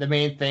the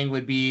main thing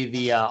would be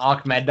the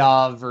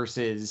Akhmedov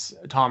versus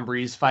Tom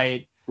Breeze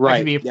fight.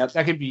 Right.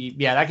 That could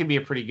be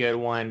a pretty good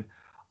one.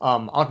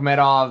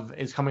 Akhmedov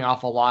is coming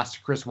off a loss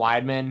to Chris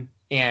Weidman,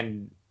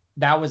 and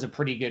that was a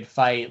pretty good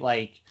fight.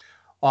 Like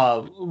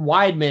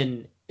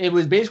Weidman, it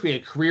was basically a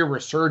career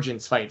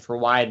resurgence fight for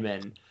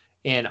Weidman.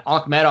 And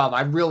Akhmedov,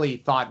 I really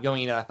thought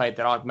going into that fight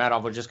that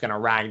Akhmedov was just going to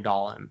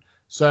ragdoll him.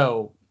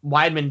 So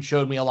Weidman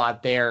showed me a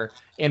lot there.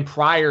 And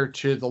prior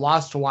to the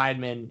loss to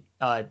Weidman,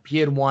 he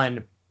had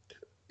won,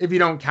 if you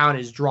don't count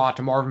his draw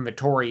to Marvin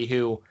Vettori,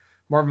 who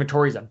Marvin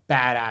Vettori is a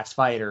badass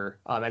fighter,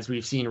 as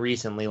we've seen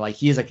recently. Like,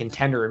 he's a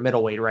contender at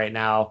middleweight right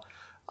now.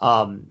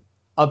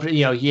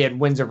 He had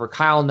wins over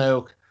Kyle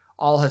Noke,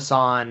 Al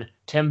Hassan,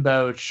 Tim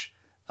Boach,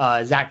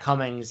 Zach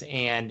Cummings,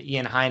 and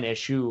Ian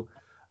Heinisch, who,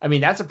 I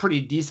mean, that's a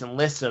pretty decent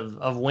list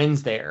of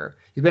wins there.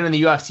 He's been in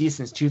the UFC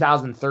since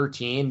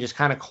 2013, just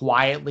kind of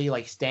quietly,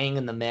 like, staying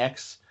in the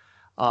mix.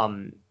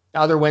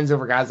 Other wins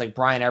over guys like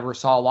Brian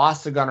Ebersol,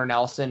 lost to Gunnar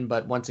Nelson,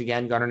 but once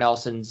again, Gunnar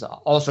Nelson's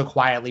also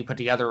quietly put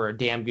together a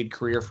damn good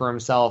career for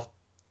himself.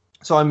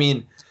 So, I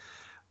mean,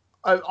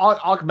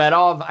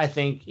 Akhmedov, I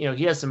think, he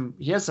has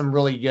some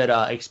really good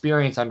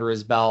experience under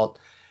his belt.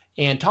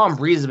 And Tom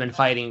Breeze has been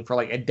fighting for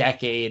like a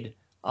decade.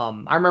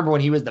 I remember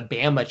when he was the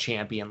Bama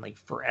champion, like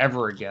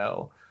forever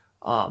ago.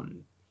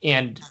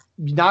 And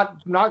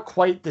not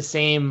quite the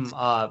same,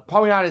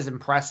 probably not as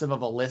impressive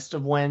of a list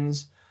of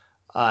wins.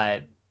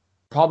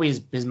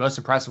 Probably his most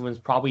impressive wins,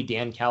 probably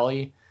Dan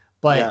Kelly.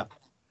 So I'm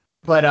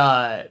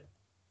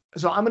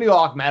going to go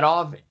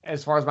Akhmedov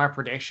as far as my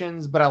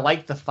predictions, but I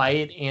like the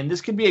fight, and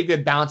this could be a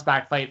good bounce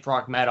back fight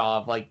for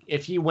Akhmedov. Like,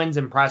 if he wins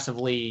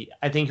impressively,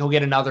 I think he'll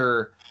get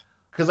another,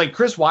 because like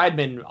Chris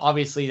Weidman,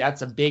 obviously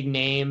that's a big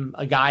name,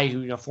 a guy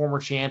who, former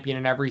champion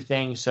and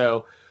everything.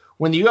 So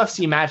when the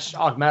UFC matched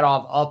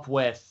Akhmedov up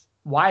with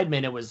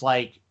Weidman, it was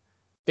like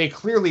they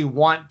clearly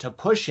want to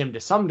push him to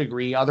some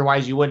degree.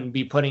 Otherwise, you wouldn't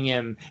be putting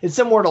him. It's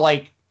similar to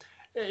like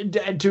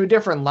to a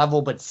different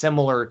level, but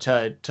similar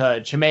to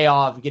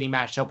Chimaev getting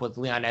matched up with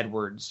Leon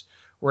Edwards,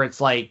 where it's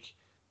like,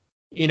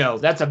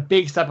 that's a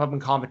big step up in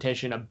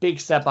competition, a big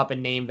step up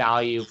in name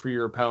value for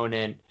your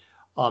opponent.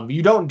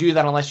 You don't do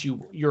that unless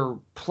you're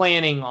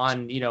planning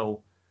on,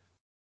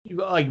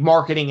 like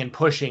marketing and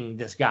pushing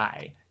this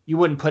guy. You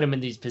wouldn't put him in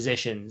these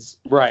positions.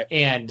 Right.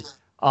 And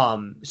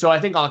so I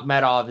think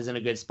Akhmedov is in a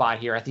good spot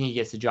here. I think he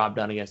gets the job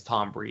done against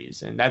Tom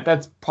Breeze. And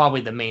that's probably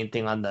the main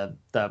thing on the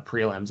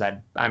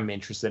prelims I'm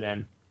interested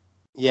in.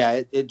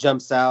 Yeah, it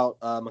jumps out.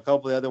 A couple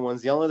of the other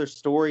ones. The only other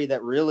story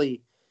that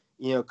really,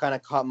 kind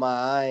of caught my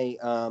eye,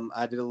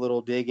 I did a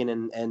little digging,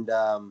 and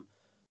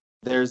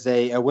there's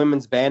a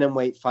women's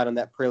bantamweight fight on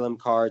that prelim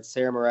card,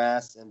 Sarah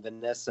Moras and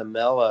Vanessa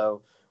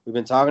Melo. We've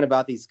been talking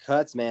about these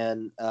cuts,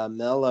 man.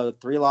 Melo,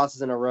 3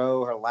 losses in a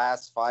row. Her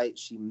last fight,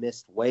 she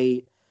missed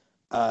weight.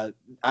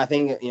 I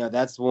think,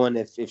 that's one,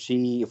 if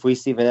we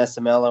see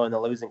Vanessa Melo in the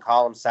losing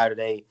column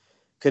Saturday,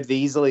 could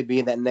easily be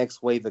in that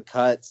next wave of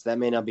cuts. That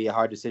may not be a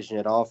hard decision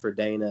at all for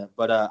Dana.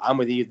 But I'm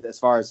with you as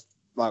far as,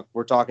 like,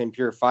 we're talking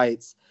pure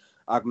fights.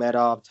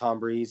 Akhmedov, Tom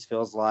Breeze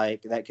feels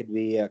like that could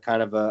be a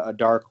kind of a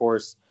dark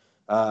horse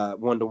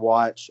one to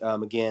watch.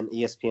 Again,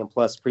 ESPN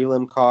Plus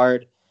prelim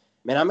card.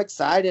 Man, I'm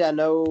excited. I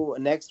know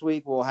next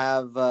week we'll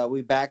have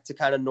we back to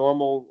kind of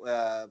normal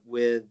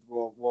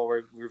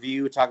we'll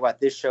review, talk about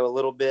this show a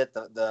little bit,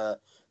 the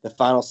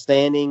final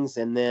standings,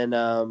 and then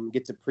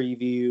get to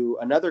preview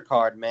another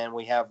card. Man,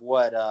 we have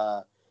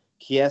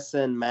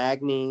Chiesa and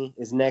Magny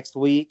is next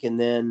week, and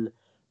then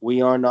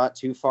we are not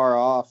too far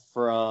off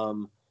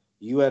from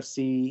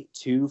UFC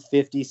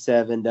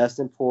 257.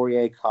 Dustin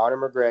Poirier,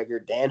 Conor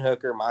McGregor, Dan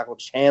Hooker, Michael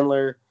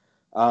Chandler.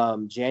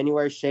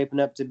 January's shaping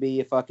up to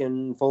be a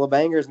fucking full of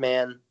bangers,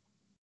 man.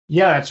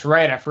 Yeah, that's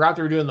right. I forgot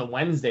they were doing the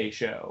Wednesday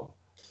show.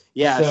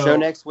 Yeah, show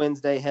next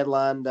Wednesday,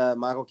 headlined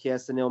Michael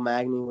Chiesa, Neil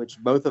Magny, which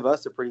both of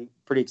us are pretty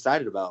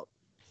excited about.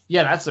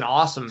 Yeah, that's an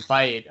awesome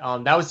fight.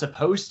 That was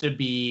supposed to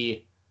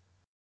be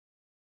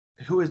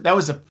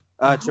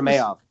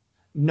Chimaev.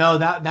 No,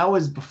 that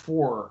was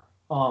before.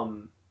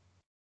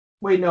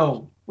 Wait,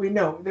 no.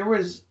 There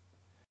was.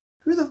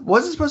 Was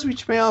it supposed to be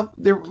Chimaev?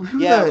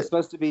 It was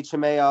supposed to be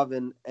Chimaev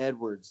and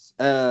Edwards.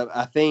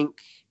 I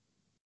think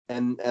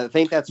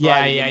that's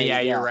right.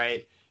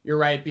 Yeah. You're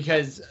right,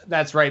 because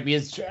that's right.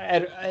 Because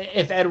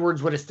if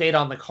Edwards would have stayed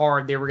on the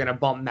card, they were going to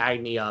bump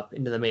Magny up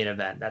into the main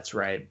event. That's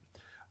right.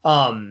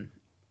 Okay,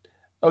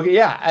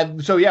 yeah.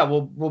 So yeah,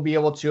 we'll be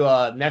able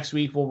to next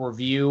week we'll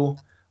review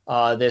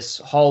this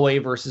Holloway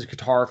versus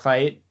Qatar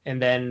fight,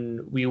 and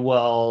then we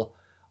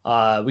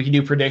can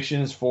do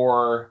predictions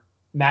for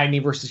Magny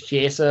versus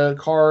Chiesa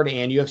card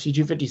and UFC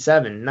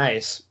 257.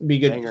 Nice.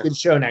 Be a good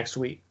show next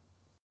week.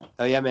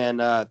 Oh, yeah, man.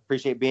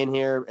 Appreciate being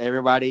here.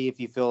 Everybody, if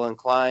you feel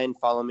inclined,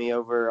 follow me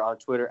over on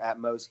Twitter at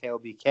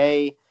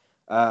MosHaleBK.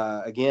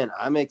 Again,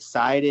 I'm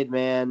excited,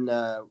 man.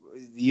 The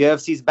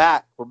UFC's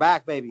back. We're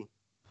back, baby.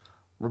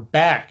 We're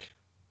back.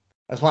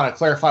 I just want to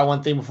clarify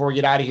one thing before we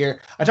get out of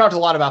here. I talked a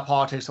lot about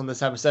politics on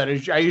this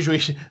episode. I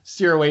usually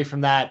steer away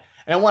from that.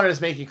 And I wanted to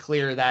just make it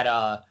clear that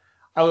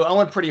I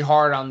went pretty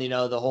hard on,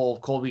 the whole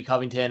Colby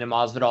Covington and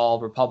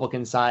Masvidal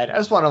Republican side. I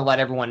just want to let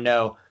everyone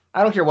know,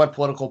 I don't care what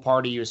political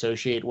party you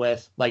associate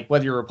with, like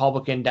whether you're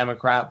Republican,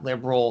 Democrat,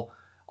 liberal,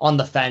 on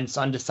the fence,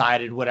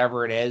 undecided,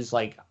 whatever it is.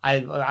 Like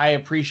I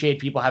appreciate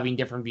people having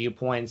different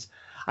viewpoints.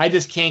 I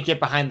just can't get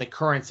behind the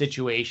current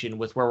situation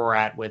with where we're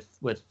at with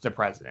the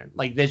president.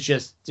 Like it's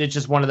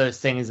just one of those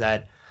things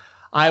that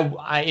I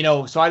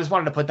so I just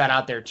wanted to put that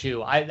out there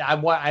too.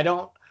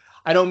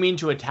 I don't mean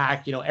to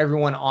attack,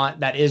 everyone on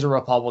that is a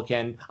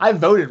Republican. I've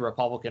voted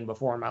Republican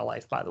before in my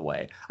life, by the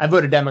way. I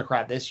voted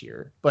Democrat this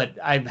year, but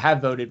I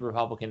have voted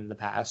Republican in the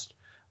past.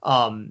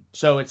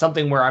 So it's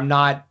something where I'm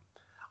not,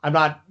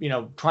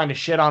 trying to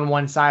shit on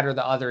one side or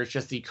the other. It's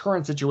just the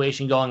current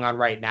situation going on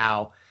right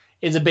now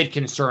is a bit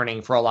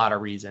concerning for a lot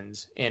of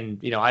reasons. And,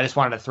 I just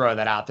wanted to throw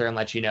that out there and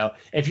let you know,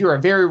 if you're a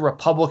very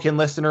Republican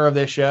listener of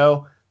this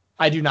show,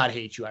 I do not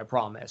hate you, I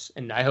promise.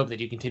 And I hope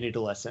that you continue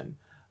to listen.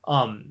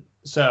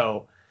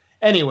 So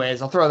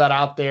anyways, I'll throw that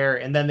out there.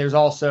 And then there's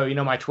also,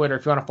 my Twitter,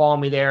 if you want to follow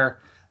me there,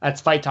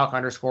 that's FightTalk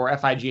 _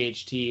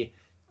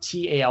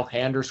 FIGHTTALK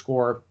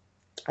 _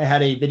 I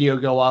had a video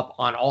go up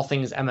on all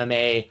things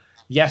MMA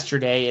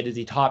yesterday. It is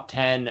the top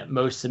 10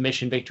 most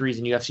submission victories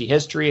in UFC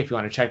history. If you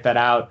want to check that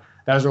out,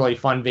 that was a really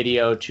fun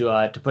video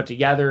to put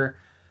together.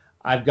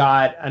 I've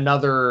got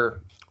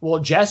another,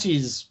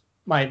 Jesse's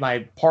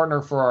my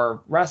partner for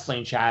our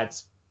wrestling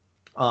chats.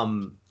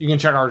 You can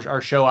check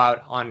our show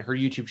out on her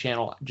YouTube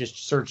channel.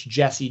 Just search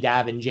Jessie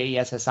Davin,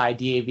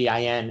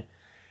 JESSIDAVIN.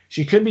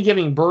 She could be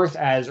giving birth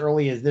as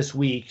early as this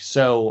week,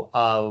 so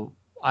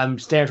I'm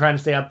trying to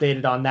stay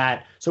updated on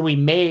that. So I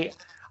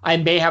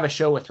may have a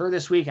show with her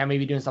this week. I may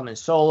be doing something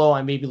solo.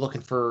 I may be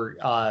looking for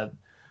a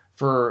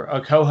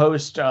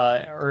co-host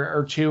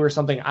or two or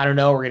something. I don't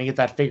know. We're going to get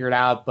that figured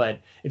out. But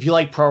if you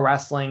like pro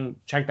wrestling,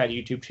 check that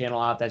YouTube channel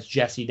out. That's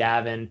Jessie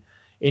Davin.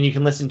 And you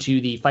can listen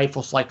to the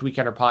Fightful Select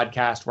Weekender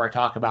podcast where I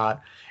talk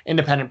about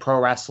independent pro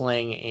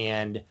wrestling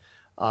and,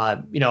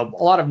 a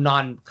lot of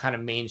non-kind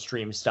of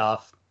mainstream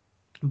stuff,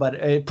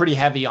 but pretty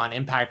heavy on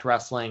Impact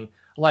Wrestling,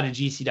 a lot of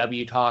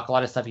GCW talk, a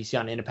lot of stuff you see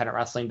on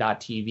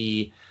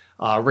independentwrestling.tv,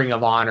 Ring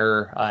of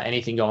Honor,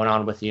 anything going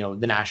on with, the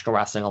National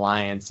Wrestling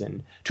Alliance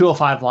and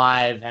 205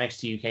 Live,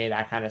 NXT UK,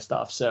 that kind of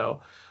stuff.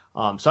 So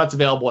that's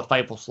available at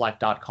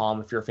FightfulSelect.com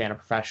if you're a fan of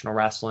professional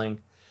wrestling.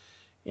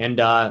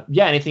 And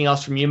anything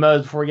else from you,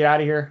 Mose, before we get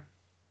out of here?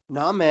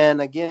 No,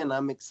 man. Again,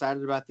 I'm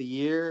excited about the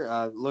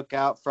year. Look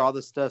out for all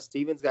the stuff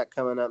Steven's got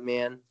coming up,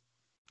 man.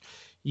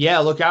 Yeah,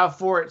 look out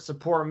for it.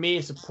 Support me.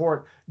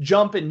 Support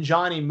Jumpin'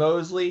 Johnny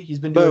Mosley. He's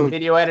been doing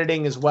video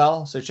editing as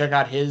well, so check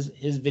out his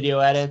video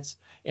edits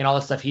and all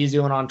the stuff he's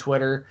doing on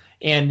Twitter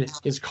and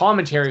his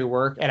commentary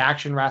work at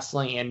Action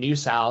Wrestling and New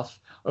South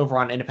over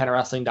on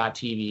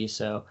independentwrestling.tv.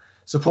 So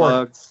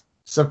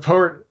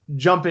support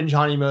Jumpin'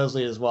 Johnny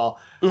Mosley as well.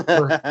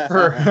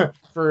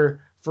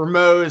 For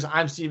Mose,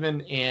 I'm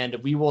Steven, and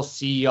we will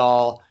see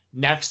y'all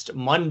next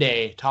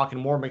Monday talking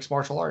more mixed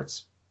martial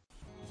arts.